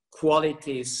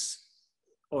qualities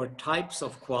or types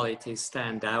of qualities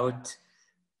stand out,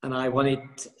 and I wanted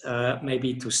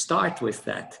maybe to start with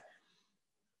that.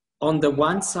 On the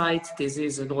one side, this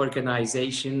is an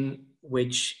organization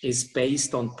which is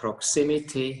based on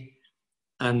proximity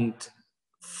and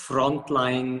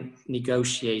frontline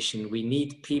negotiation. We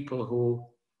need people who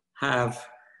have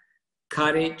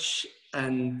courage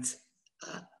and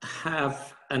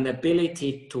have an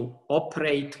ability to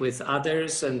operate with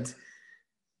others and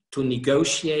to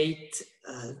negotiate,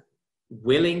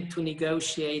 willing to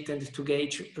negotiate and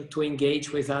to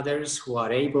engage with others, who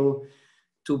are able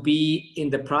to be in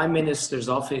the Prime Minister's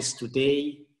office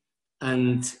today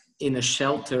and in a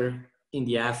shelter in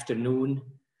the afternoon,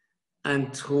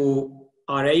 and who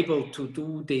are able to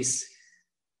do this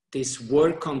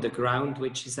work on the ground,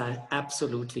 which is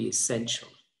absolutely essential.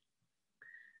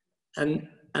 And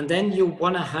then you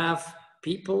want to have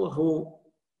people who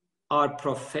are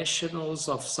professionals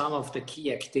of some of the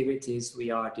key activities we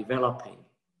are developing.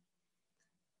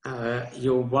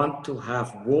 You want to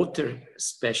have water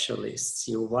specialists,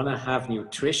 you want to have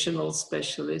nutritional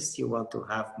specialists, you want to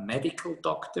have medical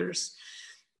doctors,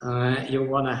 you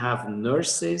want to have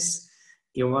nurses,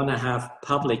 you want to have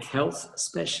public health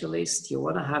specialists, you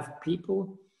want to have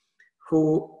people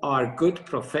who are good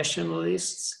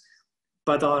professionalists,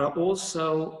 but are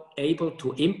also able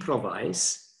to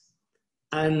improvise,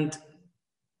 and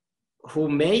who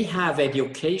may have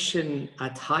education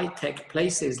at high-tech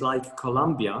places like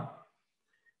Columbia,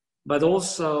 but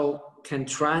also can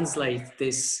translate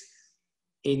this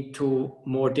into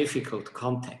more difficult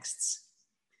contexts.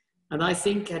 And I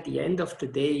think at the end of the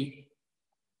day,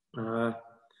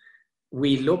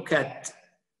 we look at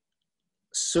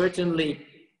certainly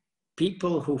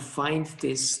people who find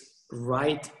this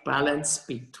right balance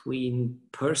between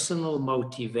personal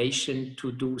motivation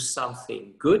to do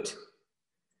something good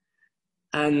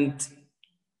and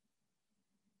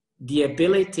the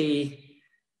ability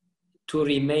to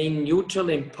remain neutral,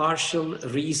 impartial,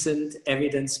 reasoned,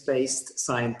 evidence-based,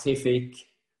 scientific,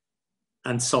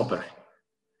 and sober.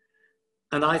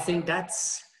 And I think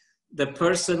that's the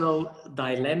personal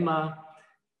dilemma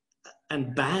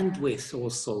and bandwidth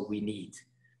also we need.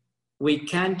 We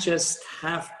can't just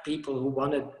have people who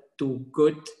want to do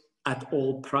good at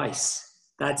all price.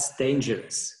 That's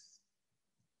dangerous.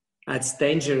 That's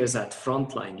dangerous at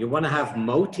frontline. You want to have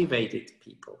motivated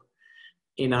people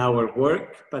in our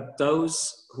work, but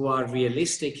those who are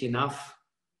realistic enough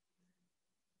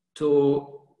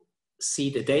to see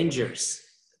the dangers,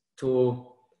 to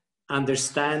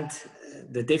understand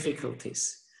the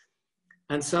difficulties.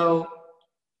 And so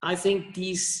I think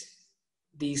these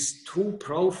two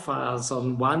profiles,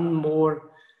 on one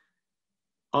more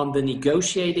on the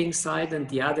negotiating side and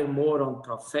the other more on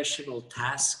professional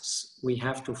tasks we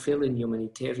have to fill in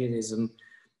humanitarianism,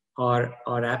 are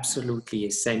absolutely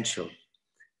essential.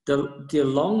 The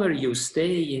longer you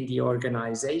stay in the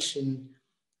organization,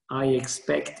 I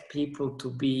expect people to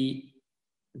be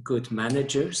good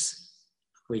managers.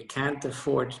 We can't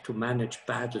afford to manage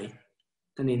badly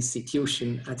an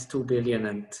institution at 2 billion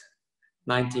and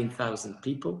 19,000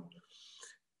 people.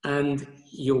 And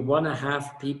you want to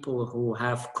have people who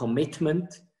have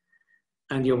commitment,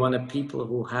 and you want people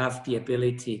who have the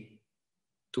ability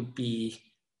to be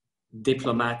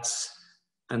diplomats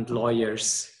and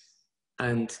lawyers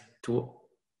and to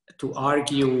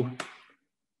argue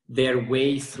their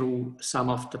way through some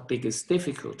of the biggest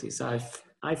difficulties.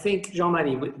 I think,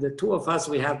 Jean-Marie, the two of us,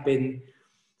 we have been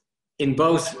in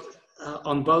both,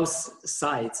 on both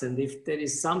sides. And if there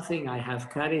is something I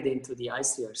have carried into the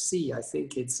ICRC, I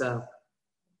think it's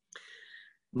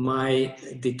my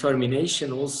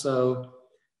determination also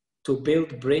to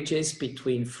build bridges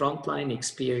between frontline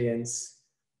experience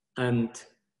and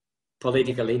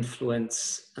political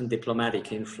influence and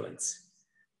diplomatic influence.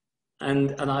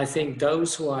 And I think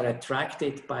those who are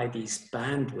attracted by this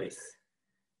bandwidth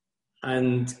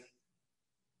and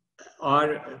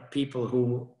are people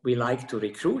who we like to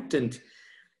recruit. And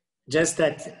just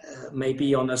that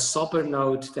maybe on a sober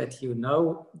note, that, you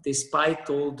know, despite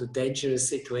all the dangerous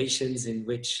situations in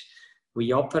which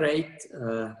we operate,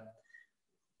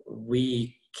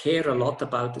 we care a lot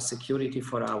about the security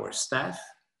for our staff,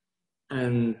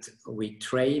 and we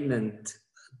train and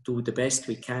do the best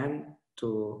we can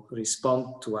to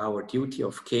respond to our duty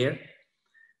of care.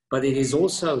 But it is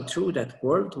also true that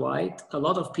worldwide, a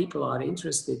lot of people are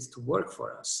interested to work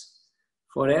for us.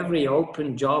 For every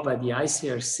open job at the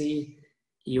ICRC,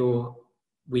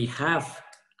 we have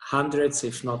hundreds,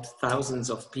 if not thousands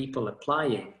of people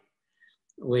applying.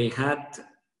 We had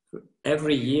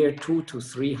every year 200 to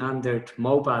 300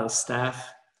 mobile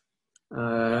staff,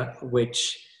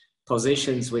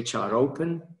 positions which are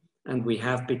open, and we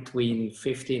have between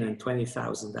 15 and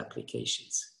 20,000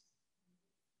 applications.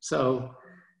 So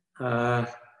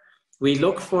we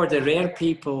look for the rare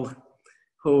people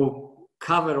who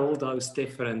cover all those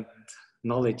different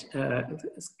knowledge,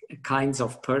 kinds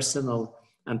of personal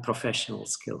and professional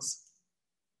skills.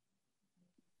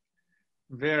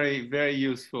 Very, very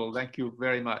useful. Thank you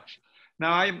very much.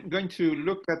 Now I'm going to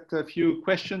look at a few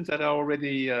questions that are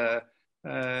already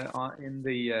in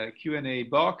the Q&A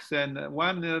box. And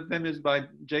one of them is by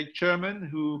Jake Sherman,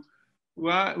 who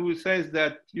says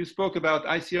that you spoke about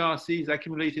ICRC's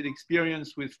accumulated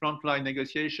experience with frontline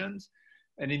negotiations,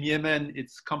 and in Yemen,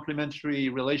 its complementary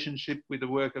relationship with the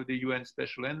work of the UN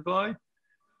Special Envoy.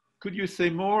 Could you say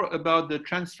more about the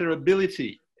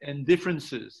transferability and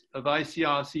differences of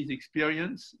ICRC's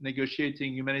experience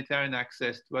negotiating humanitarian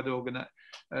access to other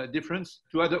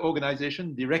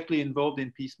organizations directly involved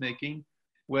in peacemaking,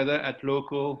 whether at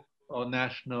local or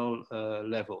national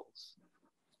levels?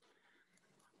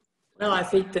 Well, I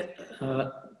think that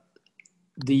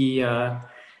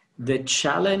the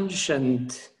challenge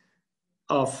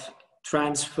of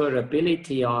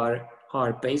transferability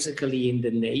are basically in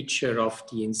the nature of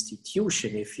the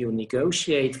institution. If you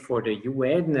negotiate for the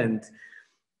UN,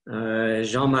 and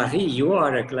Jean-Marie, you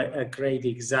are a great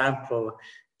example.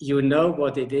 You know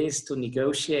what it is to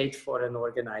negotiate for an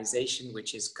organization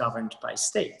which is governed by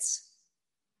states.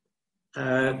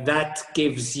 That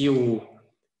gives you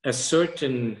a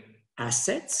certain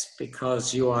assets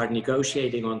because you are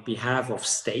negotiating on behalf of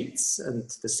states and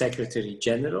the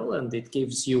Secretary-General, and it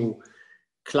gives you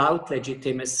clout,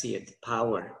 legitimacy, and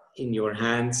power in your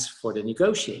hands for the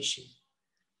negotiation.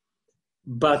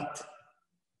 But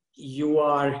you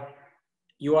are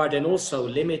then also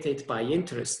limited by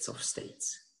interests of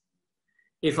states.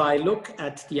 If I look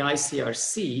at the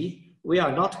ICRC, we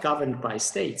are not governed by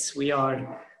states. We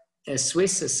are a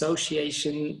Swiss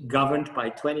association governed by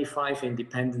 25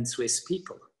 independent Swiss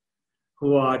people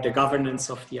who are the governance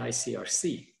of the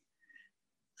ICRC.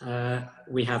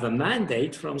 We have a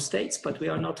mandate from states, but we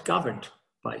are not governed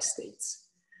by states.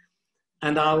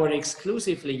 And our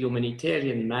exclusively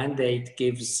humanitarian mandate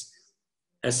gives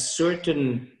a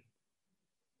certain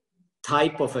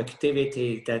type of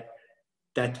activity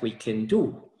that we can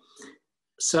do.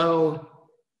 So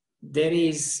there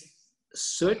is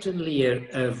certainly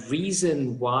a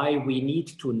reason why we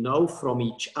need to know from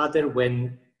each other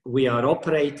when we are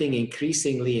operating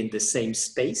increasingly in the same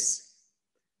space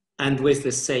and with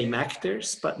the same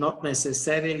actors, but not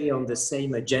necessarily on the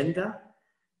same agenda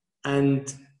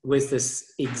and with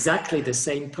exactly the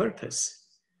same purpose.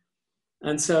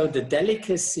 And so the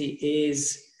delicacy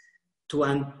is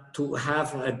to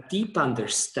have a deep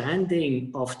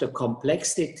understanding of the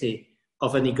complexity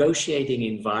of a negotiating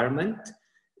environment,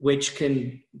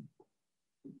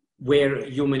 where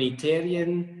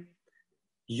humanitarian,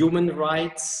 human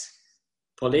rights,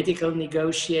 political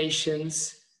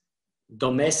negotiations,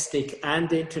 domestic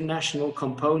and international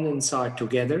components are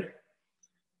together,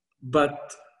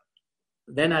 but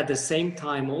then at the same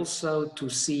time also to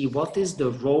see what is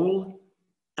the role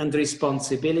and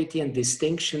responsibility and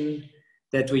distinction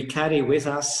that we carry with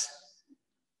us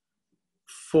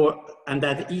and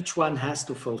that each one has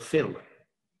to fulfill.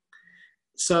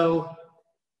 So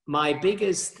my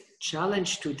biggest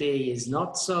challenge today is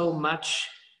not so much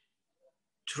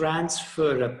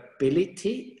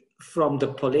transferability from the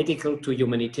political to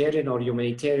humanitarian or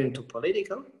humanitarian to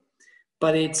political,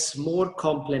 but it's more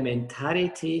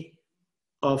complementarity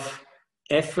of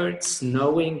efforts,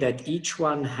 knowing that each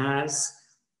one has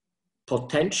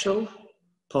potential,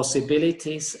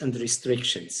 possibilities, and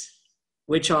restrictions,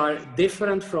 which are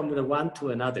different from the one to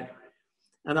another.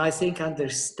 And I think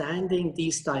understanding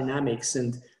these dynamics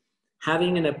and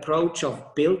having an approach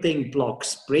of building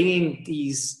blocks, bringing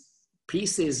these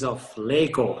pieces of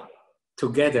Lego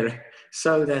together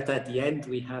so that at the end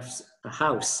we have a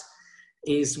house,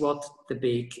 is what the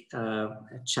big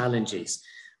challenge is.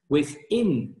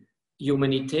 Within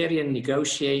humanitarian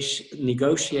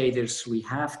negotiators, we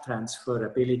have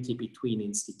transferability between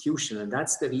institutions, and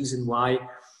that's the reason why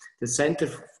the Center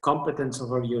of Competence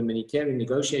of our humanitarian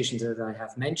negotiations that I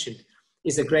have mentioned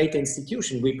is a great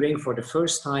institution. We bring for the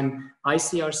first time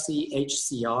ICRC,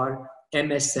 HCR,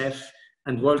 MSF,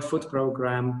 and World Food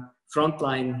Programme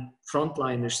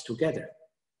frontliners together.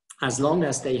 As long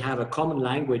as they have a common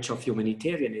language of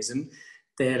humanitarianism,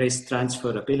 there is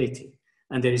transferability,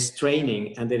 and there is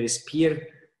training, and there is peer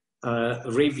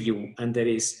review, and there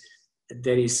is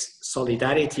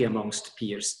solidarity amongst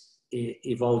peers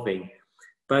evolving.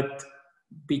 But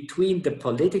between the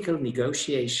political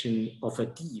negotiation of a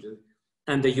deal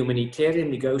and the humanitarian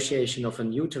negotiation of a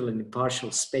neutral and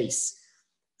impartial space,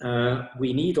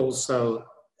 we need also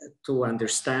to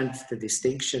understand the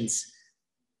distinctions,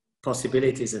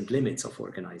 possibilities, and limits of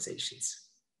organizations.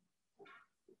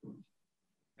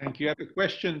 Thank you. I have a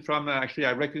question from, actually,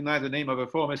 I recognize the name of a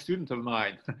former student of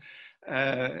mine.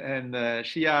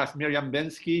 She asked, Miriam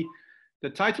Bensky, the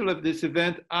title of this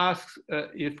event asks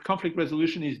if conflict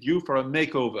resolution is due for a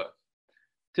makeover.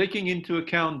 Taking into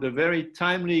account the very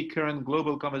timely current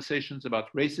global conversations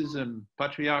about racism,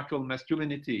 patriarchal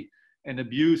masculinity, and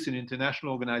abuse in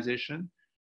international organizations,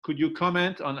 could you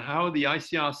comment on how the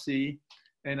ICRC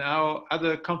and our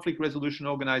other conflict resolution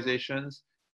organizations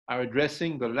are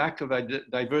addressing the lack of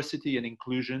diversity and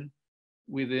inclusion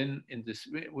in this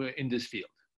field?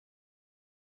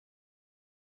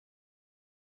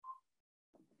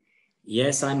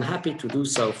 Yes, I'm happy to do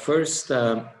so. First,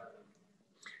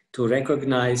 to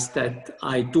recognize that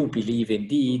I do believe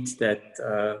indeed that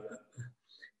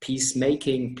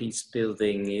peacemaking, peace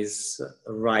building is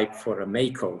ripe for a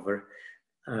makeover.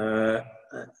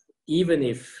 Even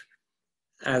if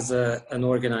as an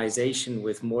organization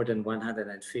with more than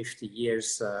 150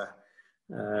 years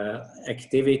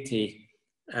activity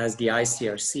as the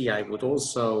ICRC, I would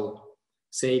also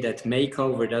say that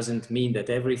makeover doesn't mean that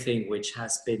everything which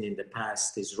has been in the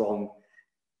past is wrong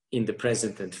in the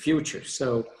present and future.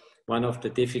 So one of the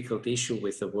difficult issues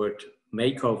with the word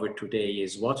makeover today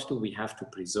is what do we have to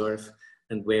preserve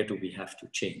and where do we have to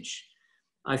change?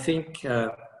 I think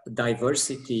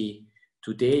diversity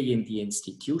today in the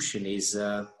institution is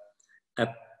a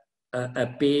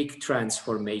big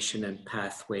transformation and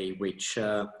pathway which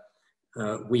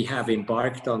we have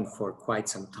embarked on for quite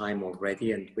some time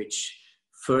already, and which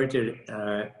further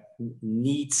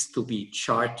needs to be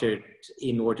chartered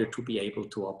in order to be able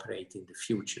to operate in the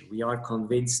future. We are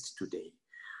convinced today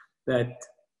that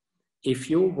if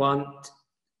you want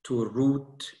to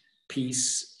root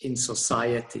peace in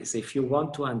societies, if you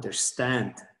want to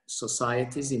understand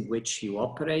societies in which you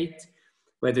operate,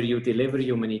 whether you deliver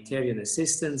humanitarian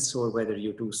assistance or whether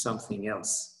you do something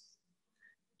else,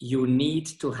 you need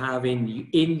to have in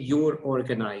your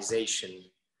organization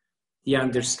the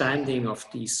understanding of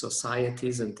these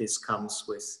societies, and this comes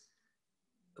with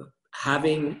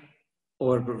having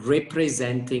or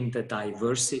representing the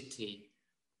diversity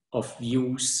of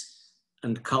views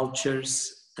and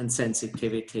cultures and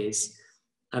sensitivities.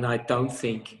 And I don't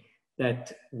think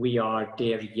that we are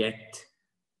there yet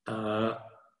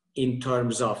in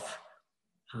terms of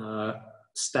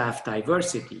staff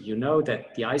diversity. You know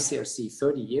that the ICRC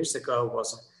 30 years ago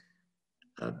was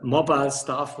mobile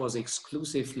staff was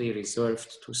exclusively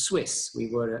reserved to Swiss.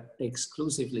 We were an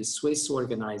exclusively Swiss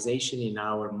organization in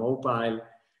our mobile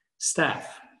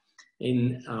staff.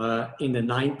 In the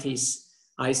 90s,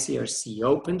 ICRC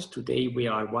opened. Today we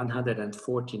are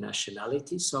 140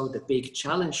 nationalities. So the big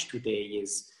challenge today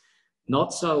is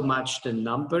not so much the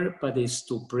number, but is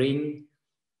to bring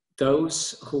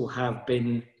those who have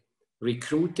been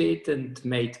recruited and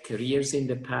made careers in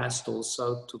the past,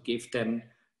 also to give them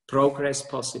progress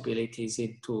possibilities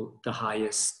into the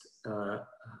highest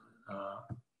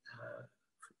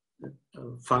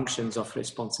functions of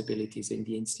responsibilities in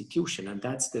the institution. And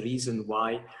that's the reason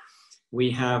why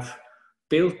we have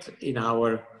built in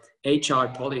our HR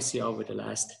policy over the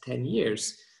last 10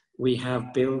 years, we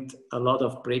have built a lot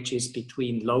of bridges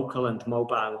between local and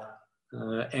mobile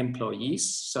employees,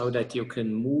 so that you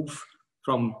can move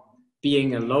from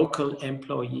being a local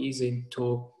employee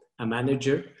into a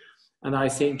manager. And I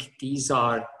think these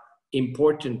are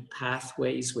important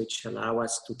pathways which allow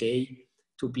us today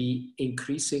to be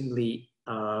increasingly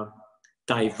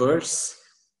diverse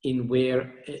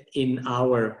in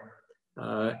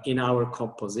our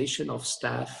composition of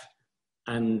staff,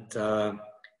 and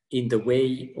in the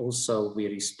way also we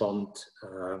respond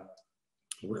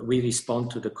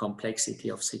to the complexity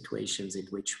of situations in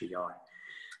which we are.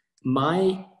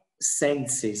 My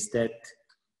sense is that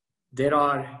there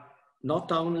are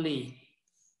not only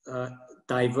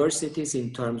diversities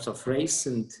in terms of race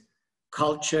and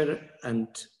culture and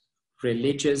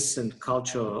religious and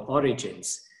cultural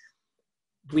origins.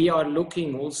 We are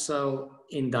looking also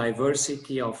in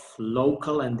diversity of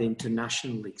local and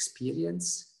international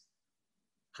experience,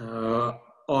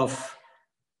 of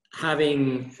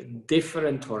having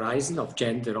different horizon of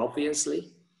gender,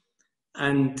 obviously.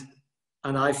 And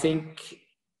I think,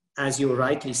 as you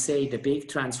rightly say, the big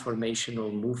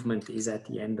transformational movement is at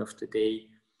the end of the day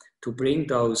to bring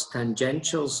those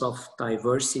tangentials of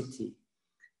diversity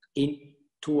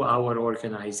into our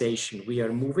organization. We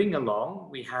are moving along.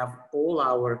 We have all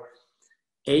our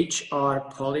HR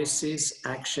policies,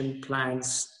 action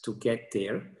plans to get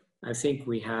there. I think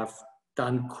we have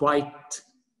done quite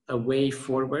a way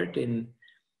forward in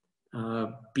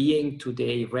being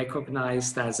today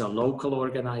recognized as a local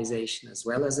organization as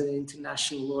well as an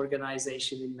international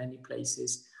organization in many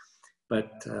places,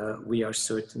 but we are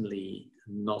certainly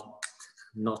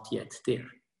not yet there.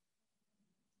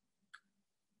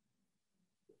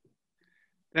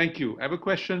 Thank you. I have a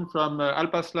question from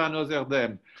Alpaslan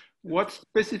Ozerdem. What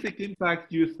specific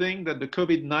impact do you think that the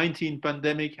COVID-19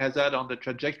 pandemic has had on the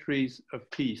trajectories of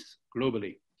peace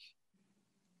globally?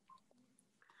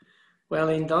 Well,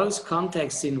 in those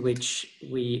contexts in which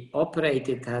we operate,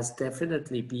 it has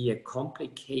definitely been a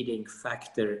complicating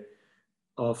factor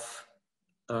of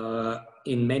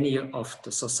in many of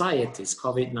the societies.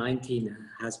 COVID-19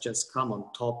 has just come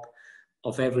on top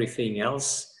of everything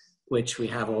else, which we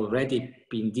have already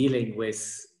been dealing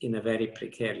with in a very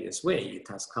precarious way. It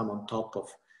has come on top of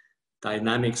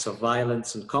dynamics of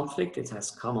violence and conflict. It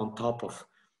has come on top of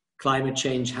climate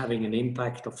change having an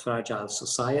impact of fragile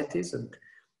societies, and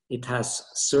it has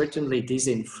certainly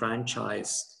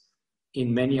disenfranchised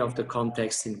in many of the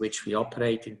contexts in which we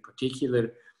operate, in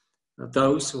particular,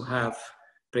 those who have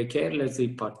precariously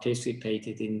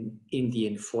participated in the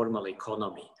informal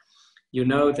economy. You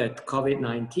know that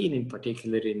COVID-19, in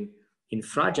particular in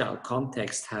fragile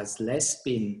context, has less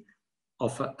been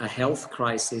of a health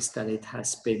crisis than it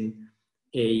has been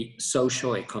a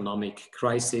socio-economic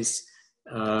crisis,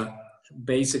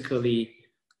 basically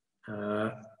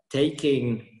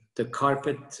taking the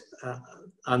carpet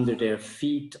under their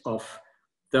feet of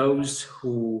those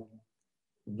who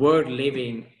were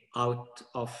living out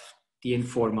of the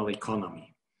informal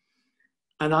economy.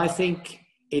 And I think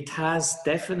it has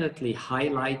definitely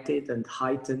highlighted and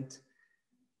heightened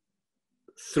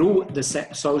through the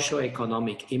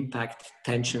socio-economic impact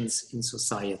tensions in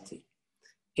society.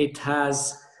 It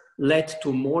has led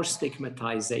to more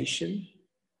stigmatization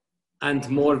and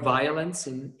more violence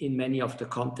in many of the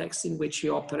contexts in which we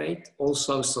operate,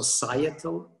 also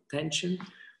societal tension.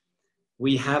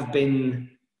 We have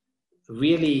been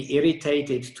really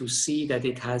irritated to see that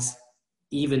it has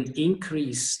even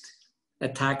increased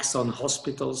attacks on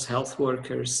hospitals, health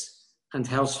workers, and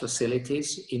health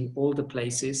facilities. In all the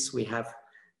places, we have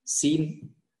seen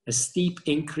a steep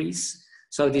increase.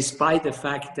 So despite the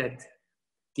fact that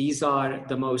these are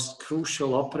the most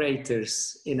crucial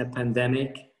operators in a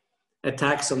pandemic,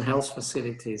 attacks on health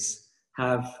facilities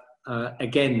have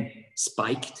again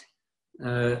spiked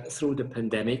through the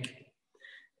pandemic.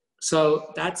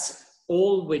 So that's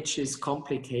all which is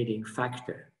complicating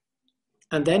factor.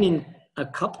 And then in a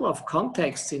couple of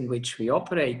contexts in which we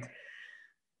operate,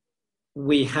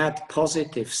 we had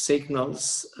positive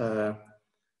signals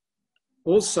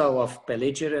also of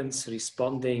belligerents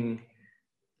responding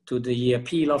to the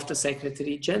appeal of the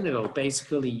Secretary-General,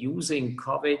 basically using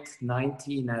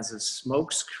COVID-19 as a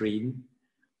smokescreen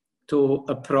to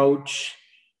approach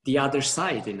the other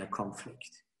side in a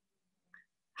conflict.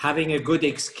 Having a good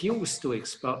excuse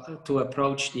to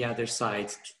approach the other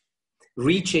side,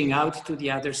 reaching out to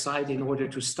the other side in order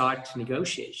to start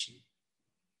negotiation.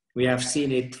 We have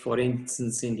seen it, for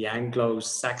instance, in the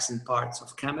Anglo-Saxon parts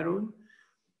of Cameroon.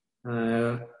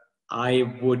 I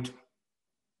would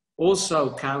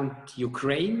also count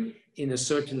Ukraine in a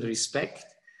certain respect.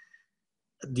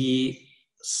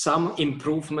 Some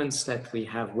improvements that we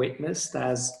have witnessed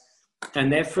as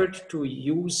an effort to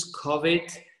use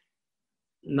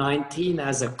COVID-19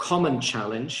 as a common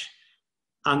challenge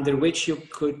under which you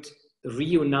could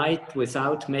reunite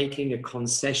without making a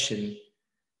concession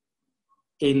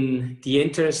in the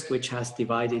interest which has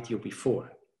divided you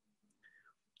before.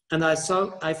 And I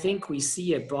think we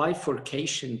see a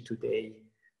bifurcation today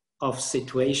of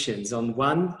situations. On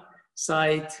one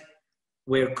side,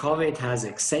 where COVID has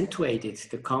accentuated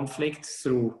the conflict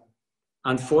through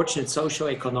unfortunate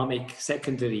socio-economic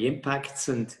secondary impacts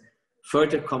and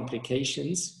further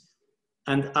complications,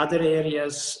 and other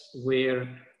areas where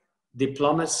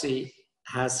diplomacy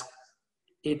has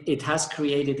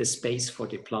created a space for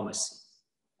diplomacy.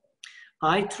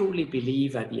 I truly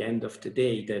believe at the end of the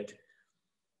day that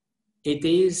it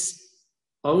is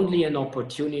only an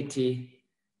opportunity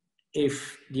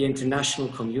if the international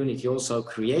community also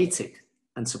creates it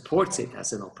and supports it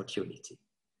as an opportunity.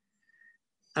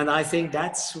 And I think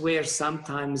that's where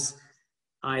sometimes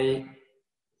I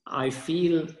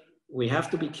feel we have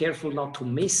to be careful not to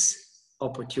miss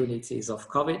opportunities of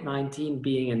COVID-19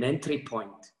 being an entry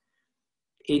point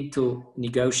into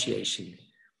negotiation.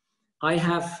 I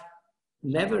have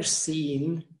never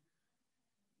seen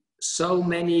so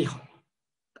many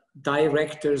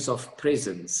directors of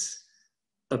prisons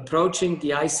approaching the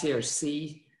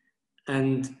ICRC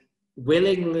and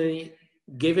willingly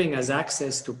giving us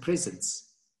access to prisons,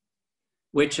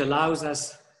 which allows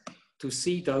us to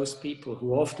see those people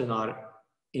who often are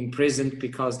imprisoned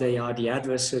because they are the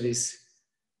adversaries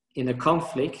in a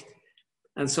conflict.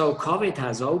 And so COVID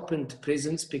has opened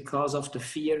prisons because of the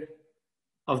fear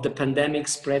of the pandemic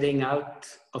spreading out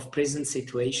of prison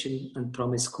situation and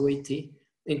promiscuity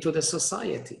into the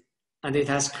society. And it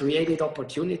has created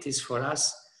opportunities for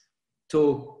us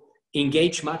to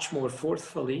engage much more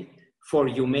forcefully for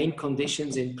humane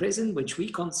conditions in prison, which we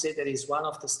consider is one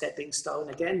of the stepping stone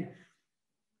again,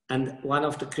 and one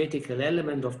of the critical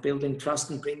elements of building trust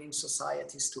and bringing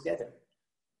societies together.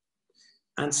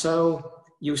 And so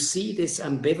you see this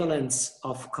ambivalence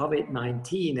of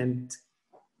COVID-19, and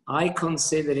I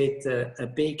consider it a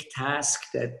big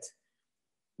task that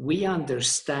we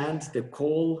understand the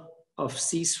call of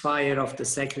ceasefire of the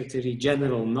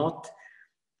Secretary-General not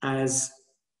as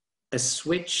a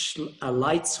switch, a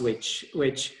light switch,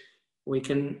 which we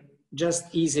can just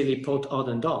easily put on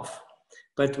and off,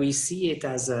 but we see it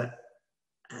as a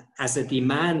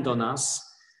demand on us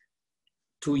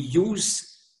to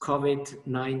use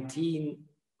COVID-19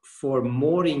 for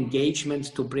more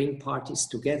engagement to bring parties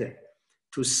together,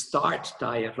 to start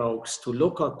dialogues, to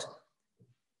look at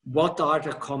what are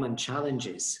the common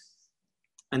challenges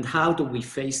and how do we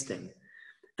face them.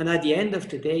 And at the end of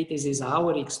the day, this is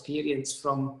our experience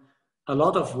from a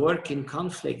lot of work in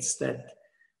conflicts, that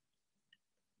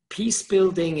peace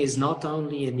building is not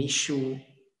only an issue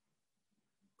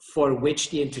for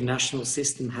which the international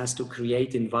system has to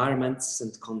create environments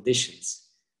and conditions.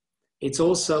 It's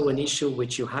also an issue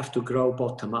which you have to grow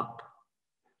bottom up.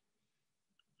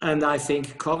 And I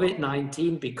think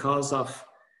COVID-19, because of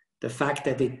the fact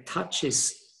that it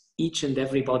touches each and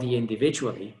everybody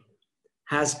individually,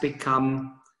 has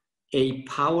become a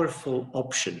powerful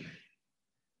option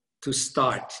to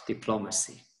start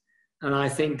diplomacy. And I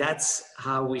think that's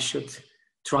how we should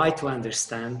try to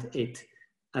understand it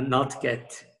and not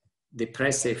get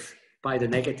depressive by the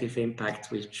negative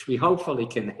impact, which we hopefully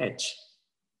can hedge.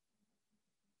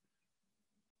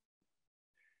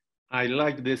 I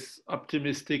like this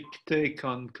optimistic take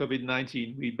on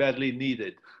COVID-19. We badly need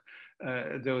it.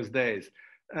 those days.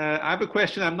 I have a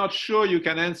question. I'm not sure you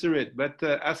can answer it, but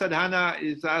Asad Hanna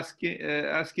is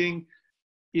asking,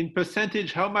 in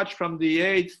percentage, how much from the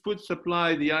AIDS food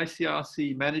supply the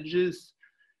ICRC manages,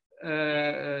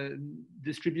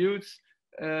 distributes,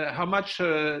 how much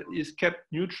is kept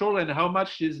neutral, and how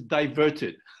much is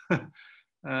diverted?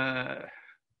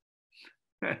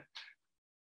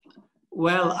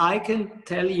 Well, I can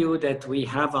tell you that we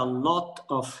have a lot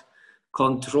of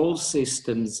control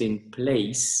systems in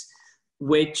place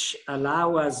which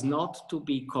allow us not to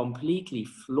be completely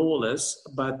flawless,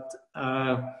 but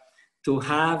to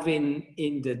have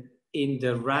in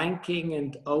the ranking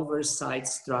and oversight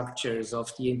structures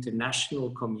of the international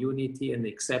community an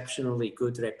exceptionally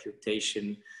good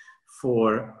reputation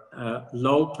for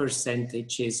low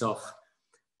percentages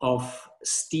of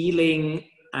stealing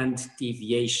and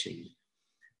deviation.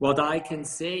 What I can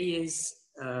say is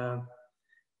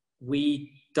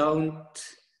we don't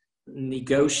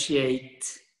negotiate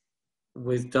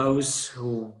with those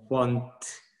who want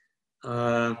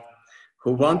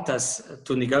us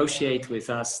to negotiate with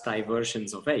us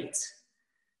diversions of AIDS.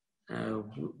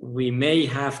 We may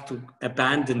have to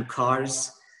abandon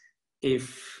cars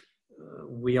if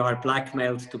we are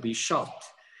blackmailed to be shot.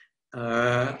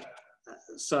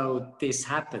 So this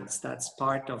happens. That's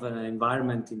part of an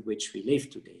environment in which we live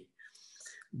today.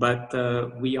 But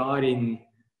we are in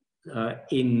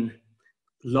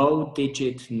low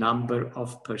digit number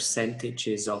of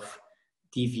percentages of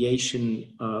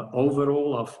deviation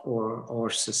overall or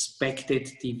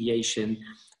suspected deviation,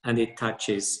 and it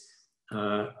touches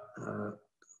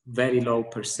very low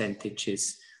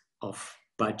percentages of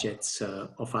budgets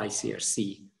of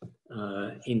ICRC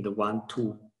in the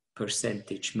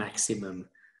 1-2% maximum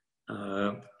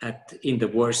in the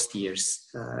worst years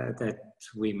that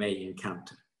we may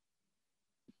encounter.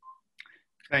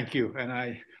 Thank you. And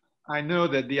I know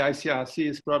that the ICRC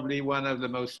is probably one of the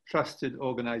most trusted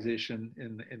organizations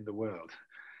in the world.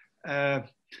 A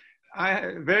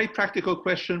very practical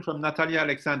question from Natalia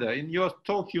Alexander. In your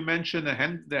talk, you mentioned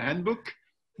the handbook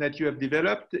that you have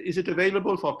developed. Is it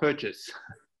available for purchase?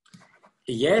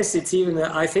 Yes, it's even.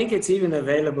 I think it's even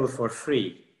available for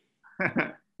free.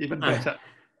 Even better.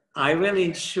 I will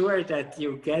ensure that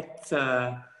you get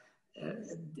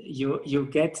you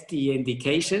get the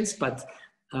indications, but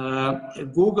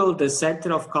Google the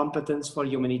Center of Competence for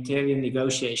Humanitarian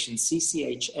Negotiation,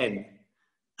 CCHN,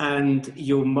 and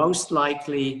you most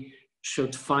likely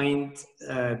should find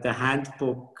the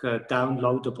handbook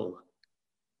downloadable.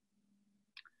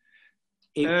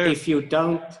 If you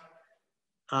don't,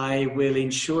 I will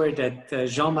ensure that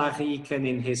Jean-Marie can,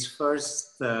 in his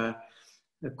first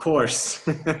course,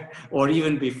 or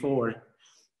even before,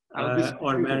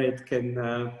 or Merit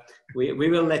can, we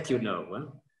will let you know. Huh?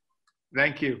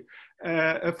 Thank you.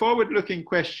 A forward-looking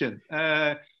question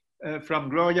from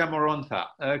Gloria Moronta.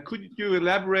 Could you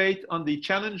elaborate on the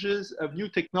challenges of new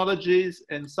technologies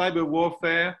and cyber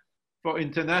warfare for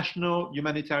international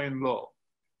humanitarian law?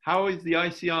 How is the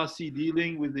ICRC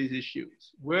dealing with these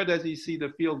issues? Where does he see the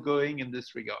field going in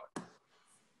this regard?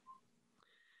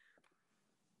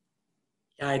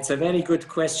 Yeah, it's a very good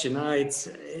question.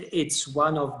 It's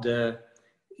one of the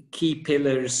key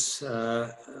pillars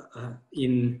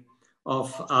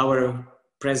of our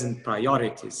present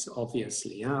priorities,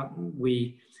 obviously.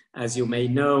 We, as you may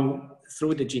know,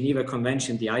 through the Geneva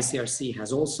Convention, the ICRC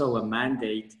has also a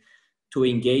mandate to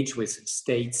engage with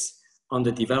states on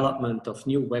the development of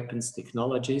new weapons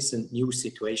technologies and new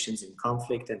situations in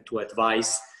conflict, and to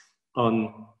advise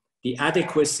on the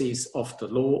adequacies of the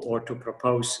law or to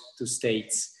propose to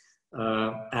states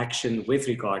action with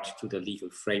regard to the legal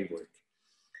framework.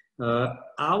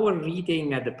 Our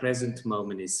reading at the present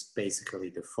moment is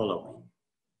basically the following.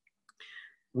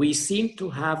 We seem to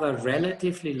have a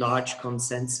relatively large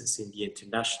consensus in the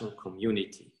international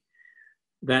community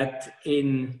that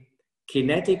in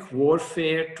kinetic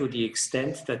warfare, to the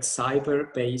extent that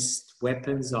cyber-based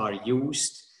weapons are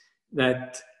used,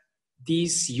 that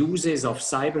these uses of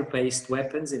cyber-based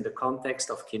weapons in the context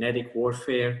of kinetic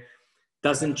warfare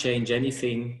doesn't change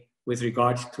anything with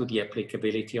regard to the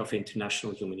applicability of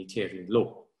international humanitarian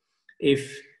law.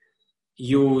 If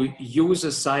you use a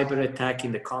cyber attack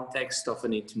in the context of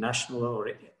an international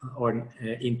or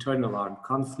internal armed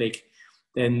conflict,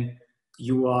 then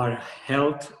you are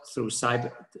held through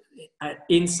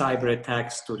in cyber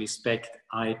attacks to respect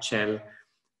IHL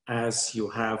as you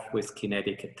have with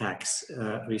kinetic attacks,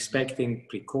 respecting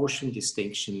precaution,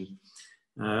 distinction,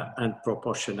 and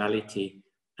proportionality,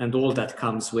 and all that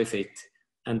comes with it,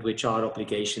 and which are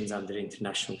obligations under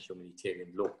international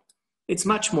humanitarian law. It's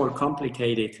much more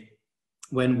complicated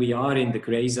when we are in the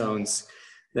gray zones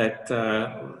that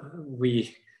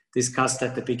we discussed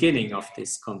at the beginning of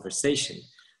this conversation.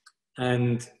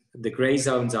 And the gray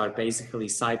zones are basically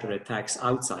cyber attacks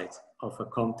outside of a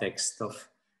context of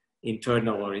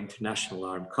internal or international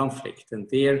armed conflict. And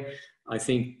there, I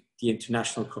think the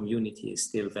international community is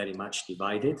still very much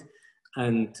divided.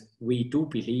 And we do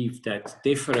believe that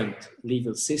different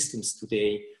legal systems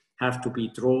today have to be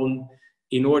drawn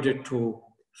in order to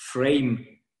frame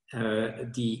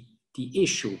the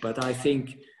issue. But I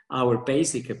think our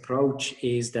basic approach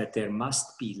is that there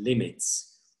must be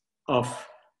limits of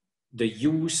the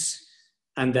use,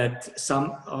 and that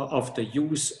some of the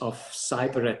use of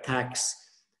cyber attacks,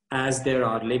 as there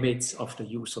are limits of the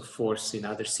use of force in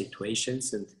other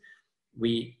situations. And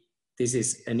this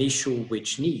is an issue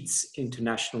which needs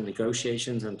international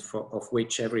negotiations, and of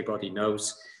which everybody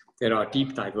knows there are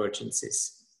deep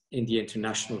divergences in the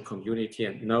international community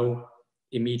and no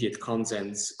immediate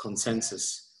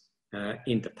consensus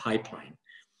in the pipeline.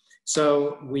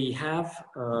 So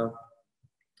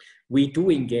we do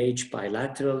engage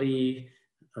bilaterally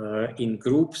in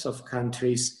groups of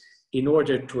countries in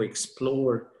order to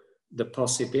explore the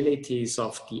possibilities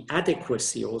of the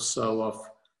adequacy also of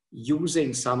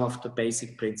using some of the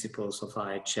basic principles of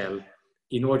IHL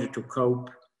in order to cope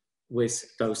with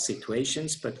those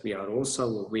situations. But we are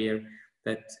also aware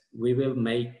that we will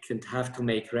make and have to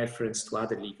make reference to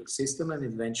other legal systems and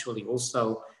eventually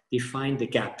also define the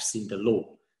gaps in the law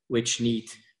which need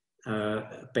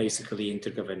basically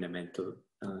intergovernmental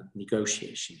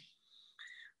negotiation.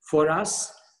 For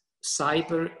us,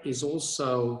 cyber is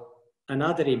also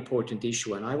another important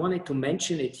issue, and I wanted to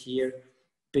mention it here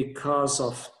because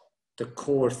of the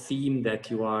core theme that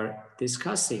you are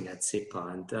discussing at SIPA,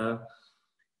 and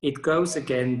it goes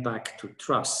again back to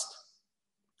trust.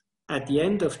 At the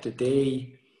end of the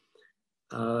day,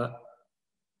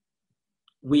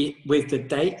 with the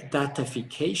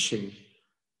datafication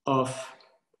of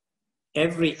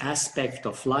every aspect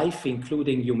of life,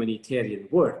 including humanitarian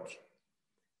work,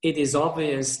 it is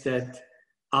obvious that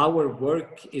our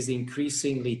work is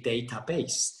increasingly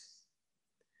data-based.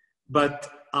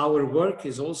 But our work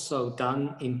is also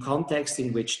done in context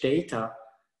in which data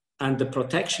and the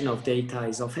protection of data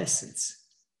is of essence.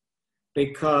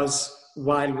 Because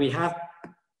while we have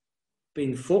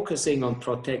been focusing on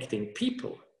protecting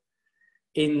people,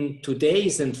 in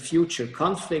today's and future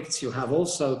conflicts, you have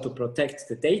also to protect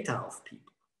the data of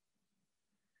people.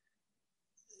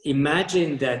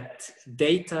 Imagine that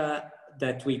data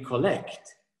that we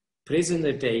collect,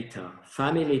 prisoner data,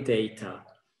 family data,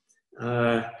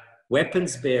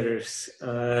 weapons bearers,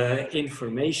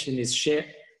 information is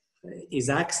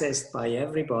accessed by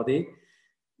everybody,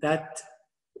 that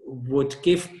would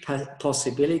give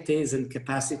possibilities and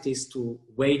capacities to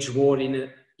wage war in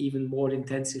an even more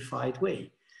intensified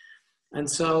way. And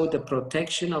so the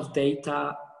protection of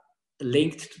data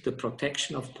linked to the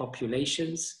protection of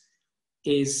populations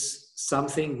is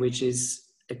something which is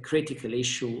a critical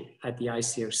issue at the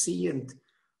ICRC, and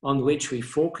on which we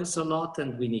focus a lot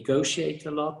and we negotiate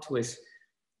a lot with,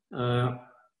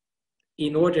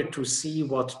 in order to see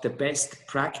what the best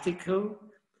practical,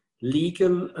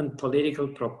 legal and political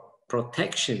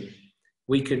protection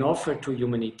we can offer to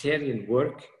humanitarian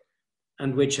work,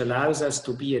 and which allows us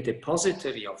to be a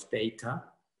depository of data,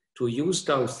 to use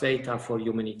those data for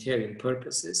humanitarian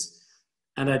purposes,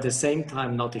 and at the same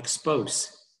time not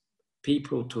expose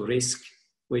people to risk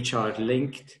which are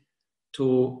linked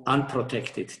to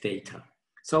unprotected data.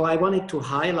 So I wanted to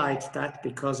highlight that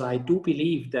because I do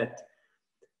believe that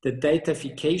the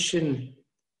datafication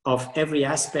of every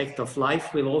aspect of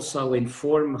life will also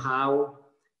inform how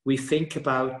we think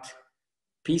about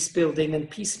peace building and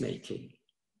peacemaking.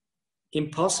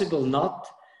 Impossible not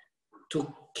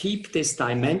to keep this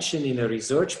dimension in a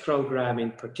research program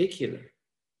in particular.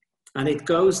 And it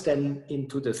goes then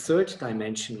into the third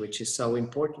dimension, which is so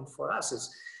important for us,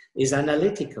 is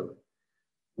analytical.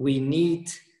 We need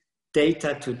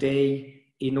data today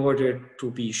in order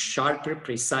to be sharper,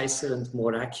 preciser, and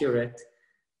more accurate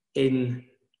in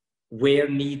where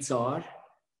needs are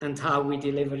and how we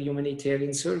deliver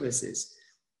humanitarian services.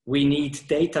 We need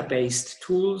data-based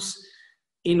tools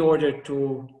in order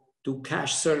to do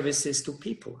cash services to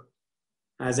people.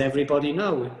 As everybody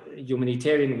knows,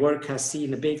 humanitarian work has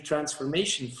seen a big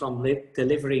transformation from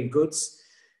delivering goods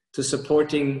to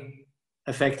supporting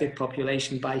affected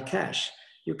population by cash.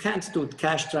 You can't do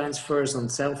cash transfers on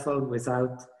cell phone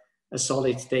without a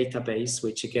solid database,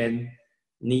 which again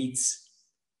needs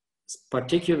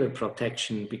particular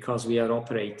protection because we are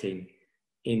operating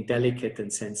in delicate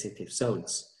and sensitive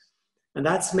zones. And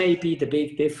that's maybe the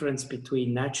big difference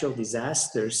between natural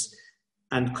disasters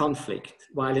and conflict.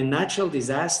 While in natural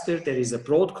disaster, there is a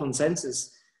broad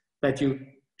consensus that you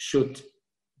should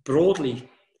broadly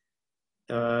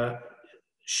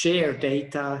share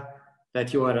data,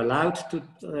 that you are allowed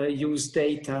to use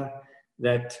data,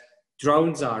 that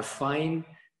drones are fine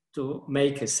to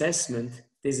make assessment.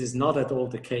 This is not at all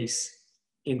the case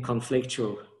in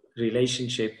conflictual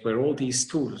relationship, where all these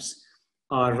tools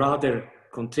are rather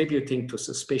contributing to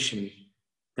suspicion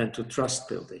than to trust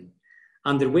building.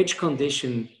 Under which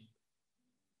condition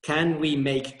can we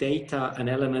make data an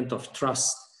element of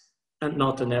trust and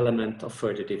not an element of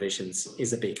further divisions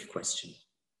is a big question.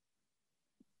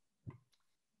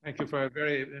 Thank you for a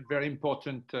very, very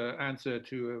important answer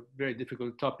to a very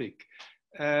difficult topic.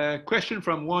 Question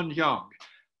from Won Young.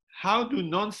 How do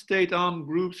non-state armed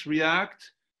groups react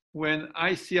when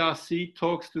ICRC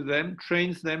talks to them,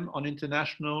 trains them on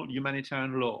international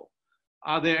humanitarian law?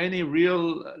 Are there any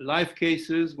real life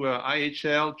cases where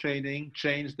IHL training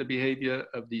changed the behavior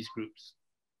of these groups?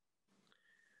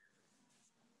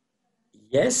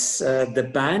 Yes, the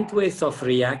bandwidth of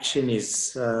reaction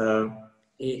is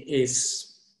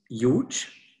huge,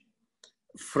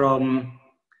 from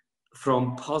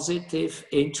positive,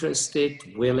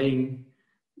 interested, willing,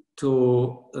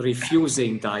 to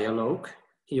refusing dialogue.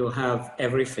 You have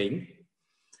everything.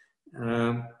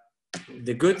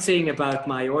 The good thing about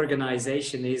my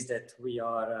organization is that we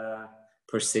are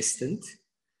persistent,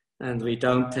 and we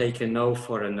don't take a no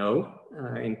for a no,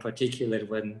 in particular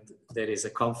when there is a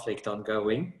conflict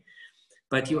ongoing.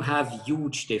 But you have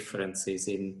huge differences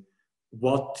in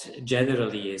what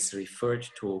generally is referred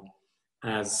to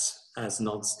as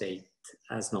non-state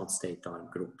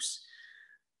armed groups.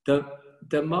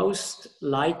 The most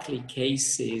likely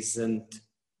cases, and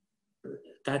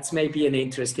that's maybe an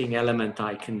interesting element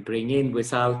I can bring in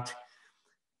without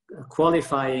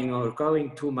qualifying or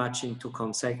going too much into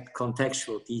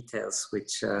contextual details,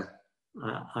 which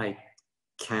I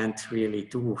can't really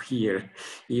do here,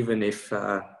 even if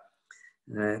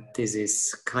this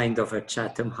is kind of a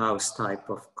Chatham House type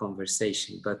of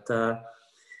conversation. But a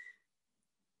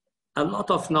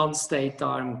lot of non-state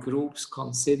armed groups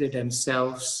consider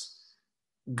themselves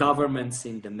governments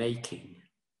in the making.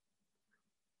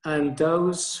 And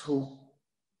those who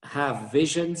have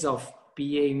visions of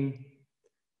being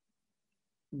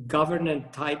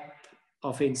government type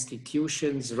of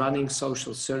institutions, running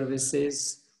social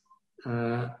services,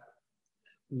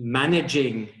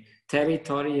 managing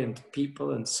territory and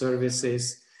people and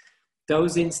services,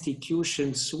 those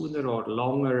institutions sooner or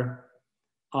longer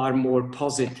are more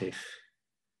positive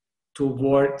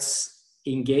towards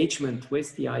engagement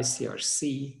with the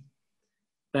ICRC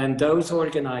than those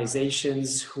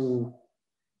organizations who,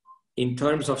 in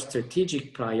terms of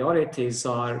strategic priorities,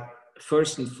 are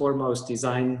first and foremost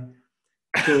designed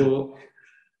to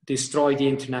destroy the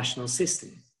international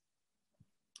system.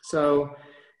 So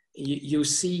you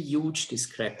see huge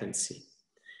discrepancy.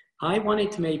 I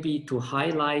wanted maybe to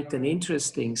highlight an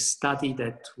interesting study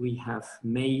that we have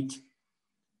made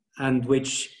and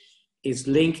which is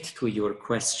linked to your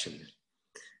question.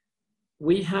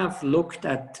 We have looked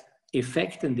at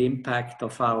effect and impact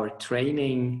of our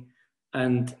training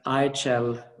and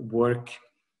IHL work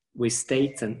with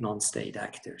state and non-state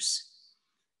actors.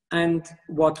 And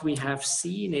what we have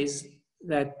seen is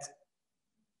that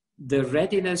the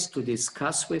readiness to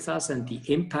discuss with us and the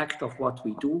impact of what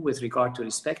we do with regard to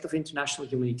respect of international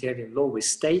humanitarian law with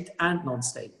state and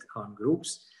non-state armed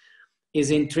groups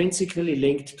is intrinsically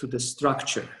linked to the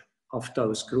structure of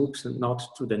those groups and not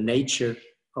to the nature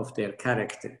of their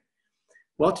character.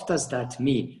 What does that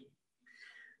mean?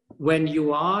 When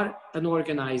you are an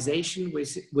organization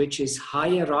which is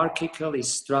hierarchically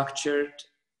structured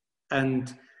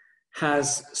and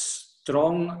has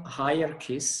strong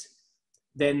hierarchies,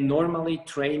 then normally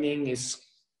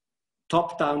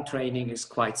top-down training is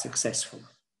quite successful.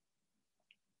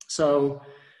 So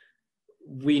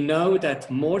we know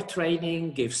that more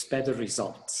training gives better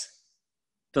results.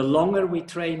 The longer we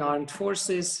train armed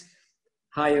forces,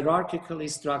 hierarchically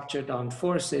structured armed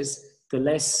forces, the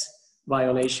less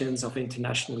violations of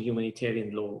international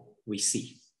humanitarian law we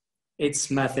see.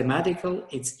 It's mathematical,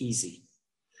 it's easy.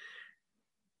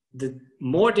 The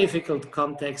more difficult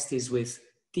context is with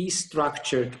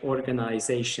destructured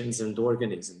organizations and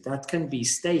organisms. That can be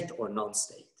state or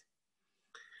non-state.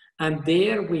 And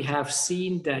there we have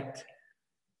seen that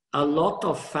a lot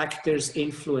of factors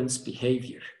influence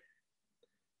behavior.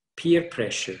 Peer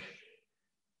pressure,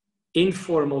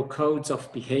 informal codes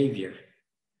of behavior,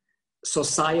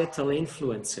 societal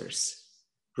influencers,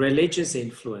 religious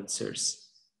influencers,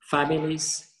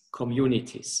 families,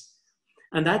 communities.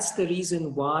 And that's the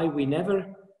reason why we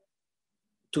never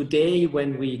today,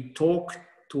 when we talk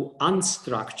to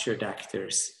unstructured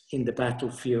actors in the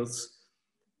battlefields,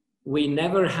 we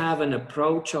never have an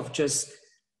approach of just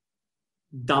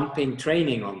dumping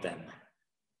training on them.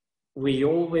 We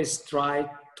always try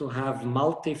to have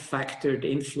multi-factored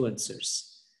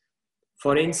influencers.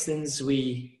 For instance,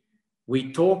 we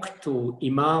talk to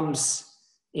imams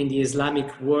in the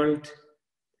Islamic world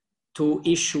to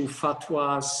issue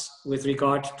fatwas with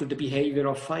regard to the behavior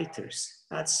of fighters.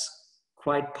 That's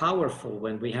quite powerful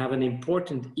when we have an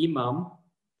important imam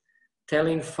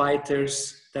telling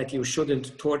fighters that you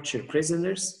shouldn't torture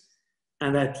prisoners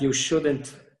and that you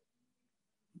shouldn't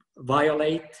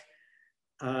violate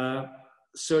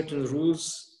certain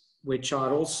rules, which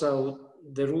are also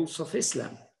the rules of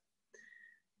Islam.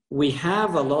 We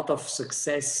have a lot of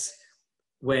success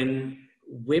when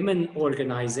women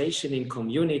organization in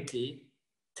community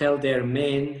tell their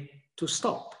men to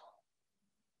stop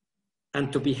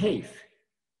and to behave.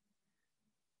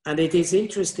 And it is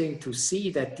interesting to see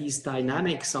that these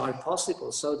dynamics are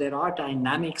possible. So there are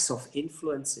dynamics of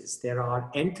influences. There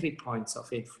are entry points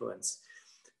of influences.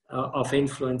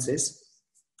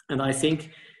 And I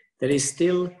think there is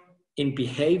still in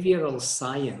behavioral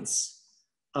science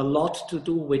a lot to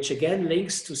do, which again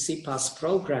links to SIPA's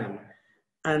program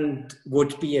and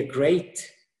would be a great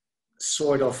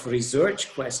sort of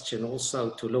research question also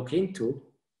to look into.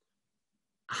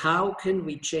 How can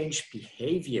we change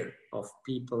behavior of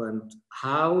people, and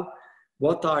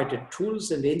what are the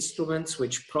tools and instruments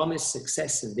which promise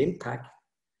success and impact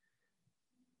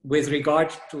with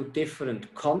regard to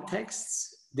different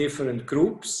contexts, different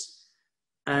groups,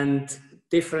 and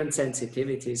different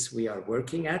sensitivities we are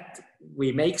working at.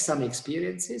 We make some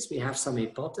experiences, we have some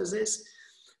hypotheses,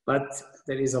 but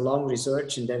there is a long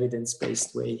research and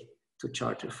evidence-based way to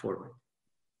charter forward.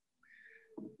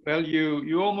 Well,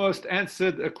 you almost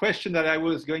answered a question that I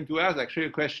was going to ask, actually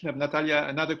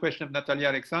another question of Natalia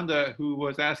Alexander, who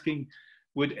was asking,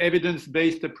 would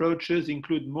evidence-based approaches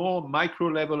include more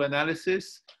micro-level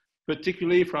analysis,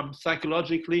 particularly from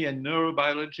psychologically and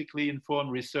neurobiologically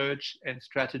informed research and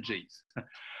strategies?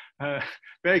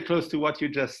 Very close to what you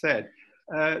just said.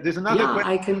 There's another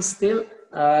question. I can still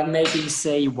maybe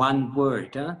say one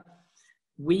word.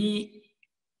 We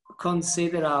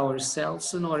consider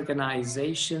ourselves an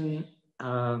organization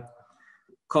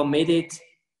committed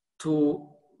to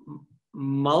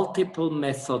multiple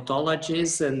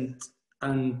methodologies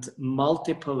and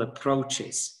multiple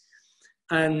approaches.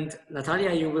 And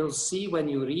Natalia, you will see when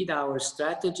you read our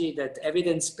strategy that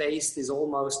evidence-based is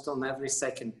almost on every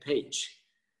second page.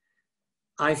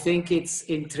 I think it's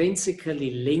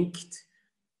intrinsically linked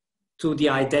to the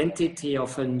identity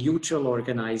of a neutral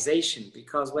organization,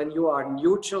 because when you are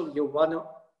neutral, you want to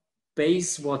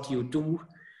base what you do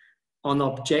on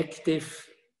objective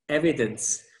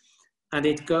evidence. And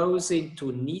it goes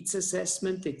into needs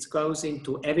assessment, it goes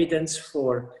into evidence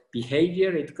for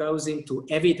behavior, it goes into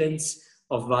evidence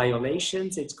of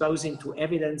violations, it goes into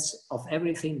evidence of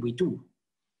everything we do.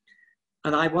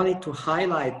 And I wanted to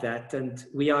highlight that, and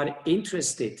we are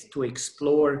interested to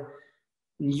explore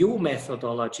new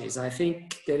methodologies. I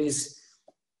think there is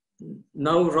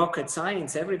no rocket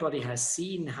science. Everybody has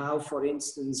seen how, for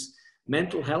instance,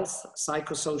 mental health,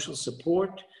 psychosocial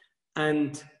support,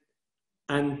 and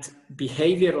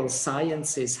behavioral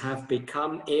sciences have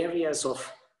become areas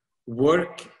of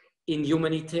work in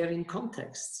humanitarian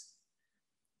contexts.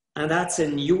 And that's a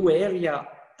new area,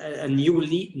 a new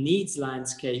needs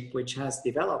landscape which has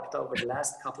developed over the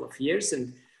last couple of years.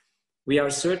 And we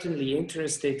are certainly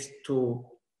interested to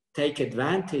take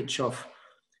advantage of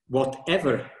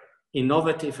whatever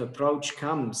innovative approach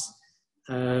comes,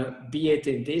 be it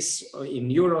in this, or in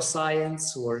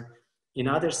neuroscience, or in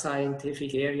other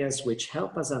scientific areas which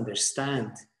help us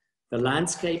understand the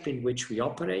landscape in which we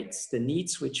operate, the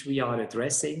needs which we are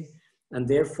addressing. And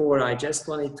therefore, I just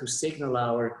wanted to signal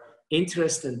our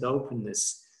interest and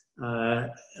openness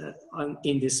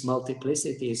in these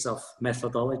multiplicities of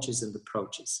methodologies and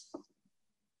approaches.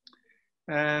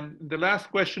 And the last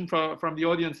question from the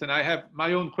audience, and I have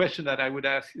my own question that I would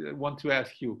want to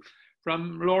ask you,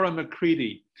 from Laura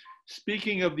McCready.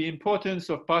 Speaking of the importance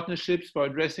of partnerships for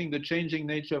addressing the changing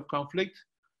nature of conflict,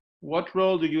 what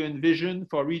role do you envision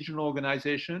for regional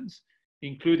organizations,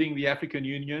 including the African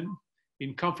Union,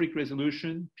 in conflict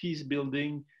resolution, peace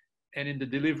building, and in the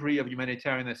delivery of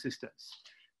humanitarian assistance?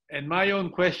 And my own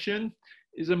question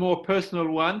is a more personal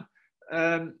one.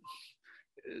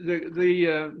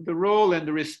 The role and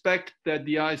the respect that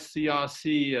the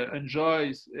ICRC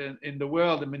enjoys in the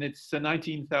world, I mean, it's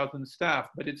 19,000 staff,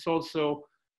 but it's also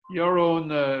your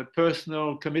own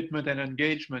personal commitment and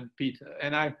engagement, Peter.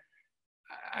 And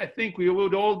I think we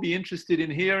would all be interested in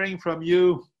hearing from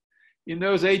you. In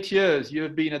those 8 years you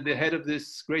have been at the head of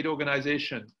this great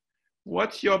organization,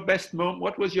 what's your best moment?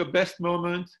 What was your best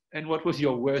moment, and what was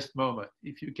your worst moment?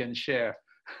 If you can share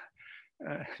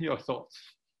your thoughts.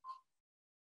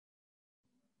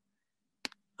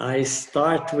 I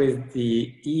start with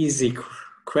the easy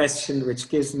question, which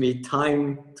gives me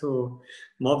time to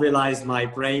mobilize my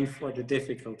brain for the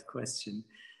difficult question.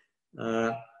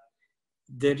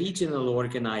 The regional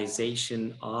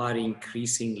organization are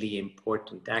increasingly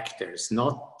important actors,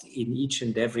 not in each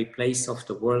and every place of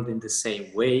the world in the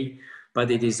same way, but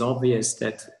it is obvious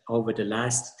that over the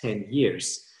last 10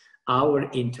 years, our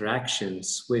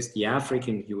interactions with the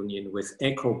African Union, with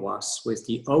ECOWAS, with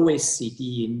the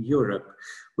OECD in Europe,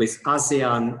 with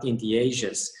ASEAN in the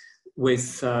Asias,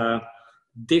 with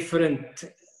different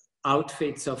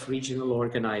outfits of regional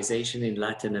organization in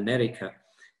Latin America,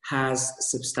 has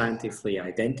substantively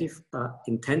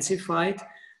intensified,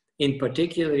 in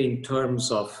particular in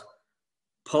terms of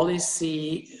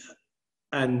policy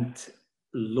and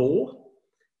law,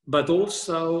 but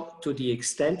also to the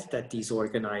extent that these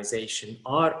organizations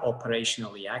are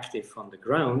operationally active on the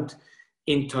ground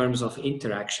in terms of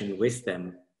interaction with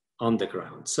them on the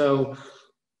ground. So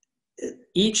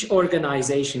each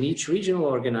organization, each regional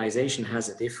organization has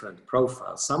a different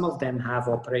profile. Some of them have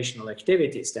operational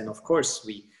activities. Then of course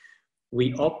we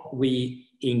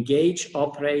engage,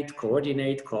 operate,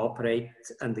 coordinate, cooperate,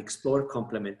 and explore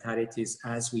complementarities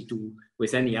as we do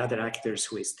with any other actors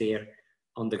who is there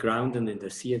on the ground and in the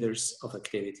theaters of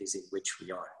activities in which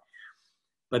we are.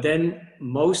 But then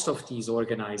most of these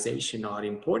organizations are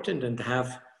important and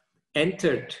have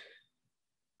entered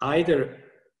either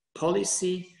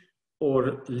policy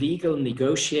or legal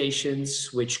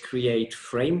negotiations which create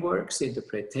frameworks,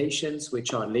 interpretations,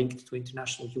 which are linked to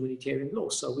international humanitarian law.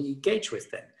 So we engage with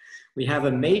them. We have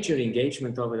a major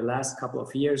engagement over the last couple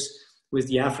of years with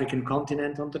the African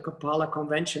continent on the Kampala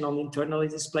Convention on Internally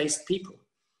Displaced People.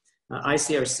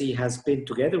 ICRC has been,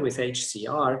 together with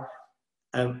HCR,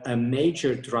 a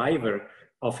major driver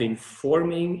of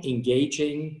informing,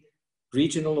 engaging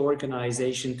regional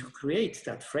organizations to create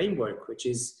that framework, which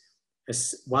is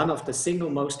one of the single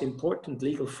most important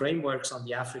legal frameworks on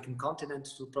the African continent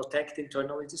to protect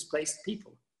internally displaced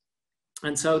people.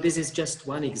 And so this is just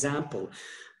one example,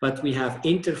 but we have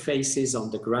interfaces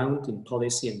on the ground in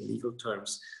policy and legal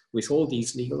terms with all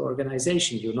these legal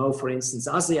organizations. You know, for instance,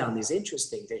 ASEAN is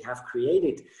interesting. They have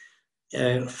created,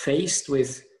 faced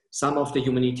with some of the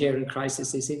humanitarian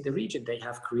crises in the region, they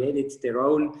have created their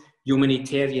own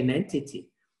humanitarian entity.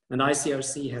 And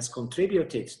ICRC has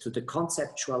contributed to the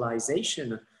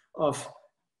conceptualization of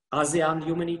ASEAN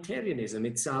humanitarianism.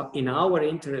 It's in our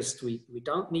interest. We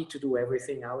don't need to do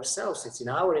everything ourselves. It's in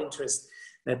our interest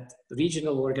that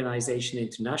regional organization,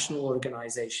 international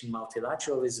organization,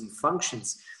 multilateralism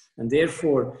functions. And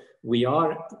therefore, we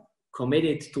are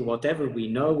committed to whatever we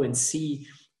know and see,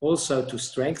 also to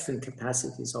strengthen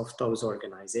capacities of those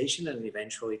organizations and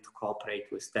eventually to cooperate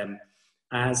with them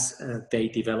as they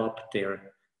develop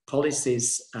their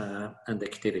policies and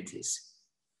activities.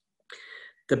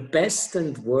 The best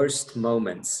and worst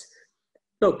moments.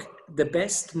 Look, the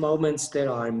best moments,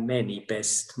 there are many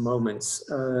best moments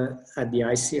at the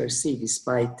ICRC,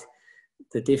 despite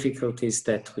the difficulties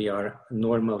that we are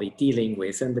normally dealing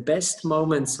with. And the best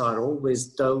moments are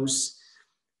always those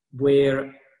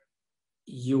where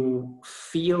you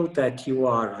feel that you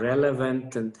are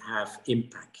relevant and have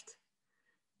impact.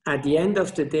 At the end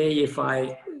of the day, if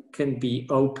I can be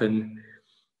open,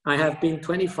 I have been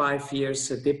 25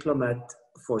 years a diplomat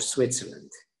for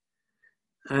Switzerland.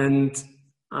 And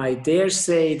I dare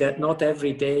say that not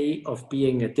every day of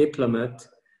being a diplomat,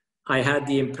 I had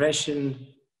the impression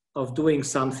of doing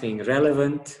something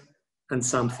relevant and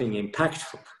something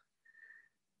impactful.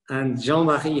 And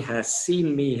Jean-Marie has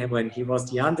seen me when he was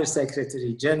the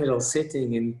undersecretary-general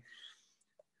sitting in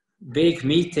big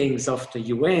meetings of the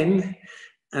UN.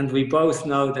 And we both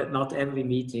know that not every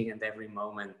meeting and every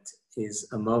moment is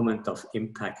a moment of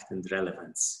impact and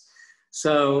relevance.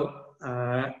 So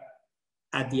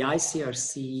at the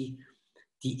ICRC,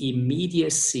 the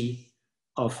immediacy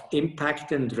of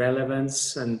impact and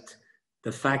relevance and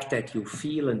the fact that you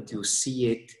feel and you see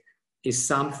it is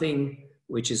something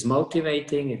which is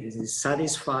motivating, it is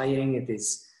satisfying, it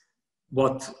is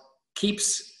what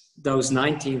keeps those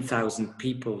 19,000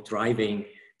 people driving,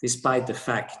 despite the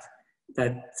fact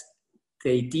that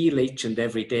they deal each and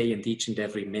every day and each and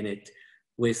every minute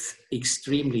with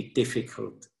extremely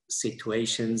difficult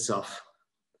situations of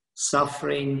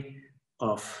suffering,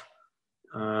 of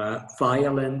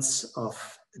violence,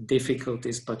 of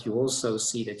difficulties, but you also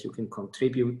see that you can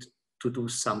contribute to do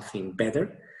something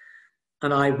better.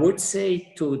 And I would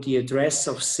say to the address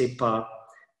of SIPA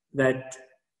that,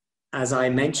 as I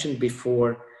mentioned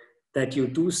before, that you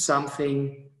do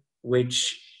something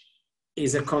which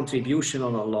is a contribution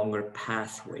on a longer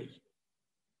pathway.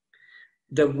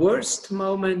 The worst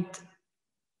moment,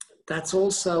 that's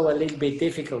also a little bit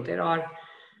difficult. There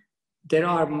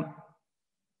are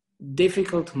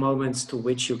difficult moments to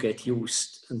which you get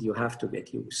used, and you have to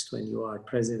get used when you are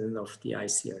president of the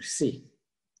ICRC.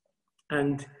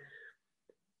 And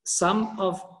some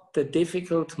of the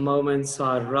difficult moments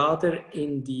are rather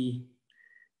in the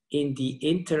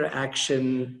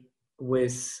interaction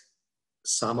with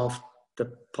some of the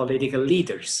political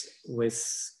leaders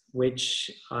with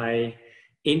which I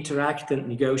interact and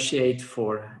negotiate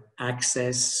for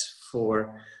access,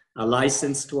 for a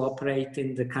license to operate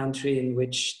in the country in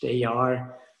which they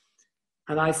are.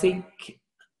 And I think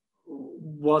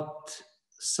what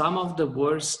some of the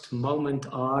worst moments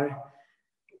are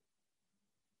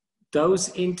those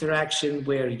interactions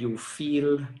where you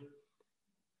feel,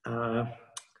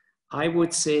 I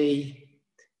would say,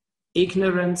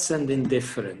 ignorance and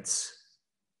indifference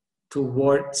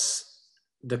towards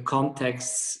the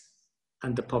contexts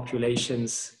and the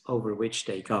populations over which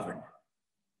they govern.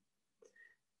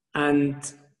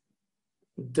 And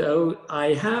though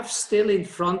I have still in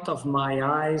front of my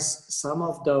eyes some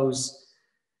of those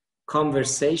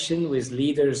conversations with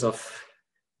leaders of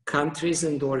countries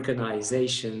and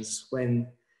organizations when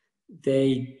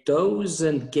they doze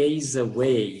and gaze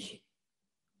away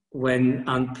when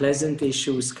unpleasant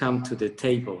issues come to the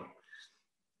table,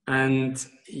 and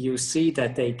you see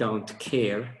that they don't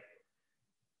care,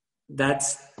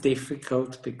 that's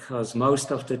difficult because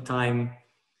most of the time,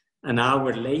 an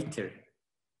hour later,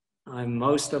 I'm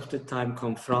most of the time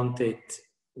confronted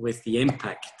with the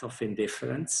impact of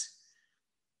indifference,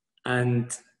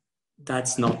 and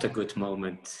that's not a good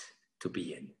moment to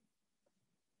be in.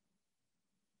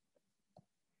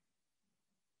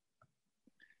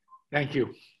 Thank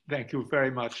you. Thank you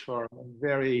very much for a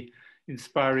very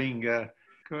inspiring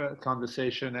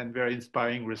conversation and very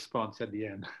inspiring response at the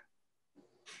end.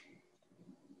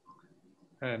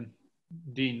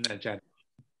 Dean Janow.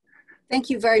 Thank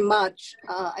you very much.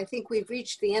 I think we've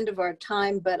reached the end of our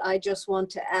time, but I just want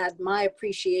to add my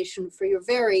appreciation for your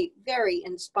very, very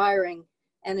inspiring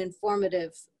and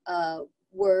informative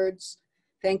words.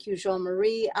 Thank you,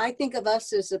 Jean-Marie. I think of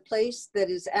us as a place that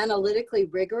is analytically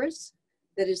rigorous,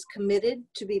 that is committed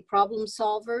to be problem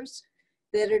solvers,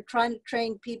 that are trying to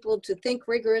train people to think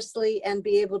rigorously and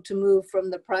be able to move from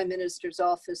the Prime Minister's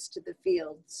office to the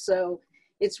field. So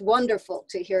it's wonderful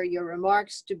to hear your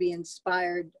remarks, to be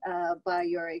inspired by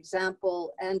your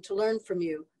example, and to learn from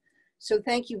you. So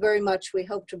thank you very much. We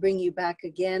hope to bring you back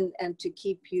again and to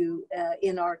keep you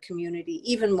in our community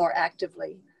even more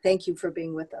actively. Thank you for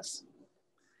being with us.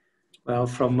 Well,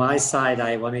 from my side,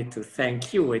 I wanted to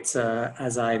thank you. It's,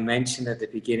 as I mentioned at the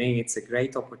beginning, it's a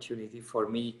great opportunity for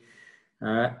me.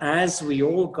 As we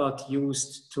all got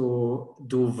used to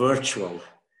do virtual,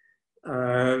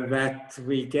 that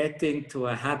we get into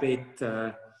a habit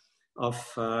of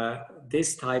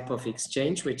this type of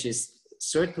exchange, which is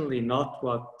certainly not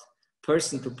what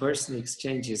person-to-person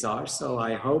exchanges are. So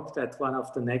I hope that one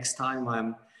of the next time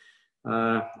I'm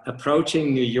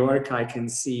approaching New York, I can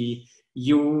see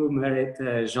you,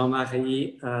 Maurer,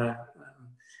 Jean-Marie,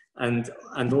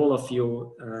 and all of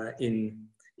you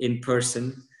in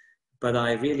person. But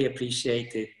I really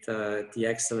appreciated the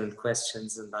excellent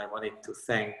questions, and I wanted to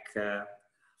thank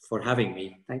for having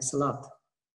me. Thanks a lot.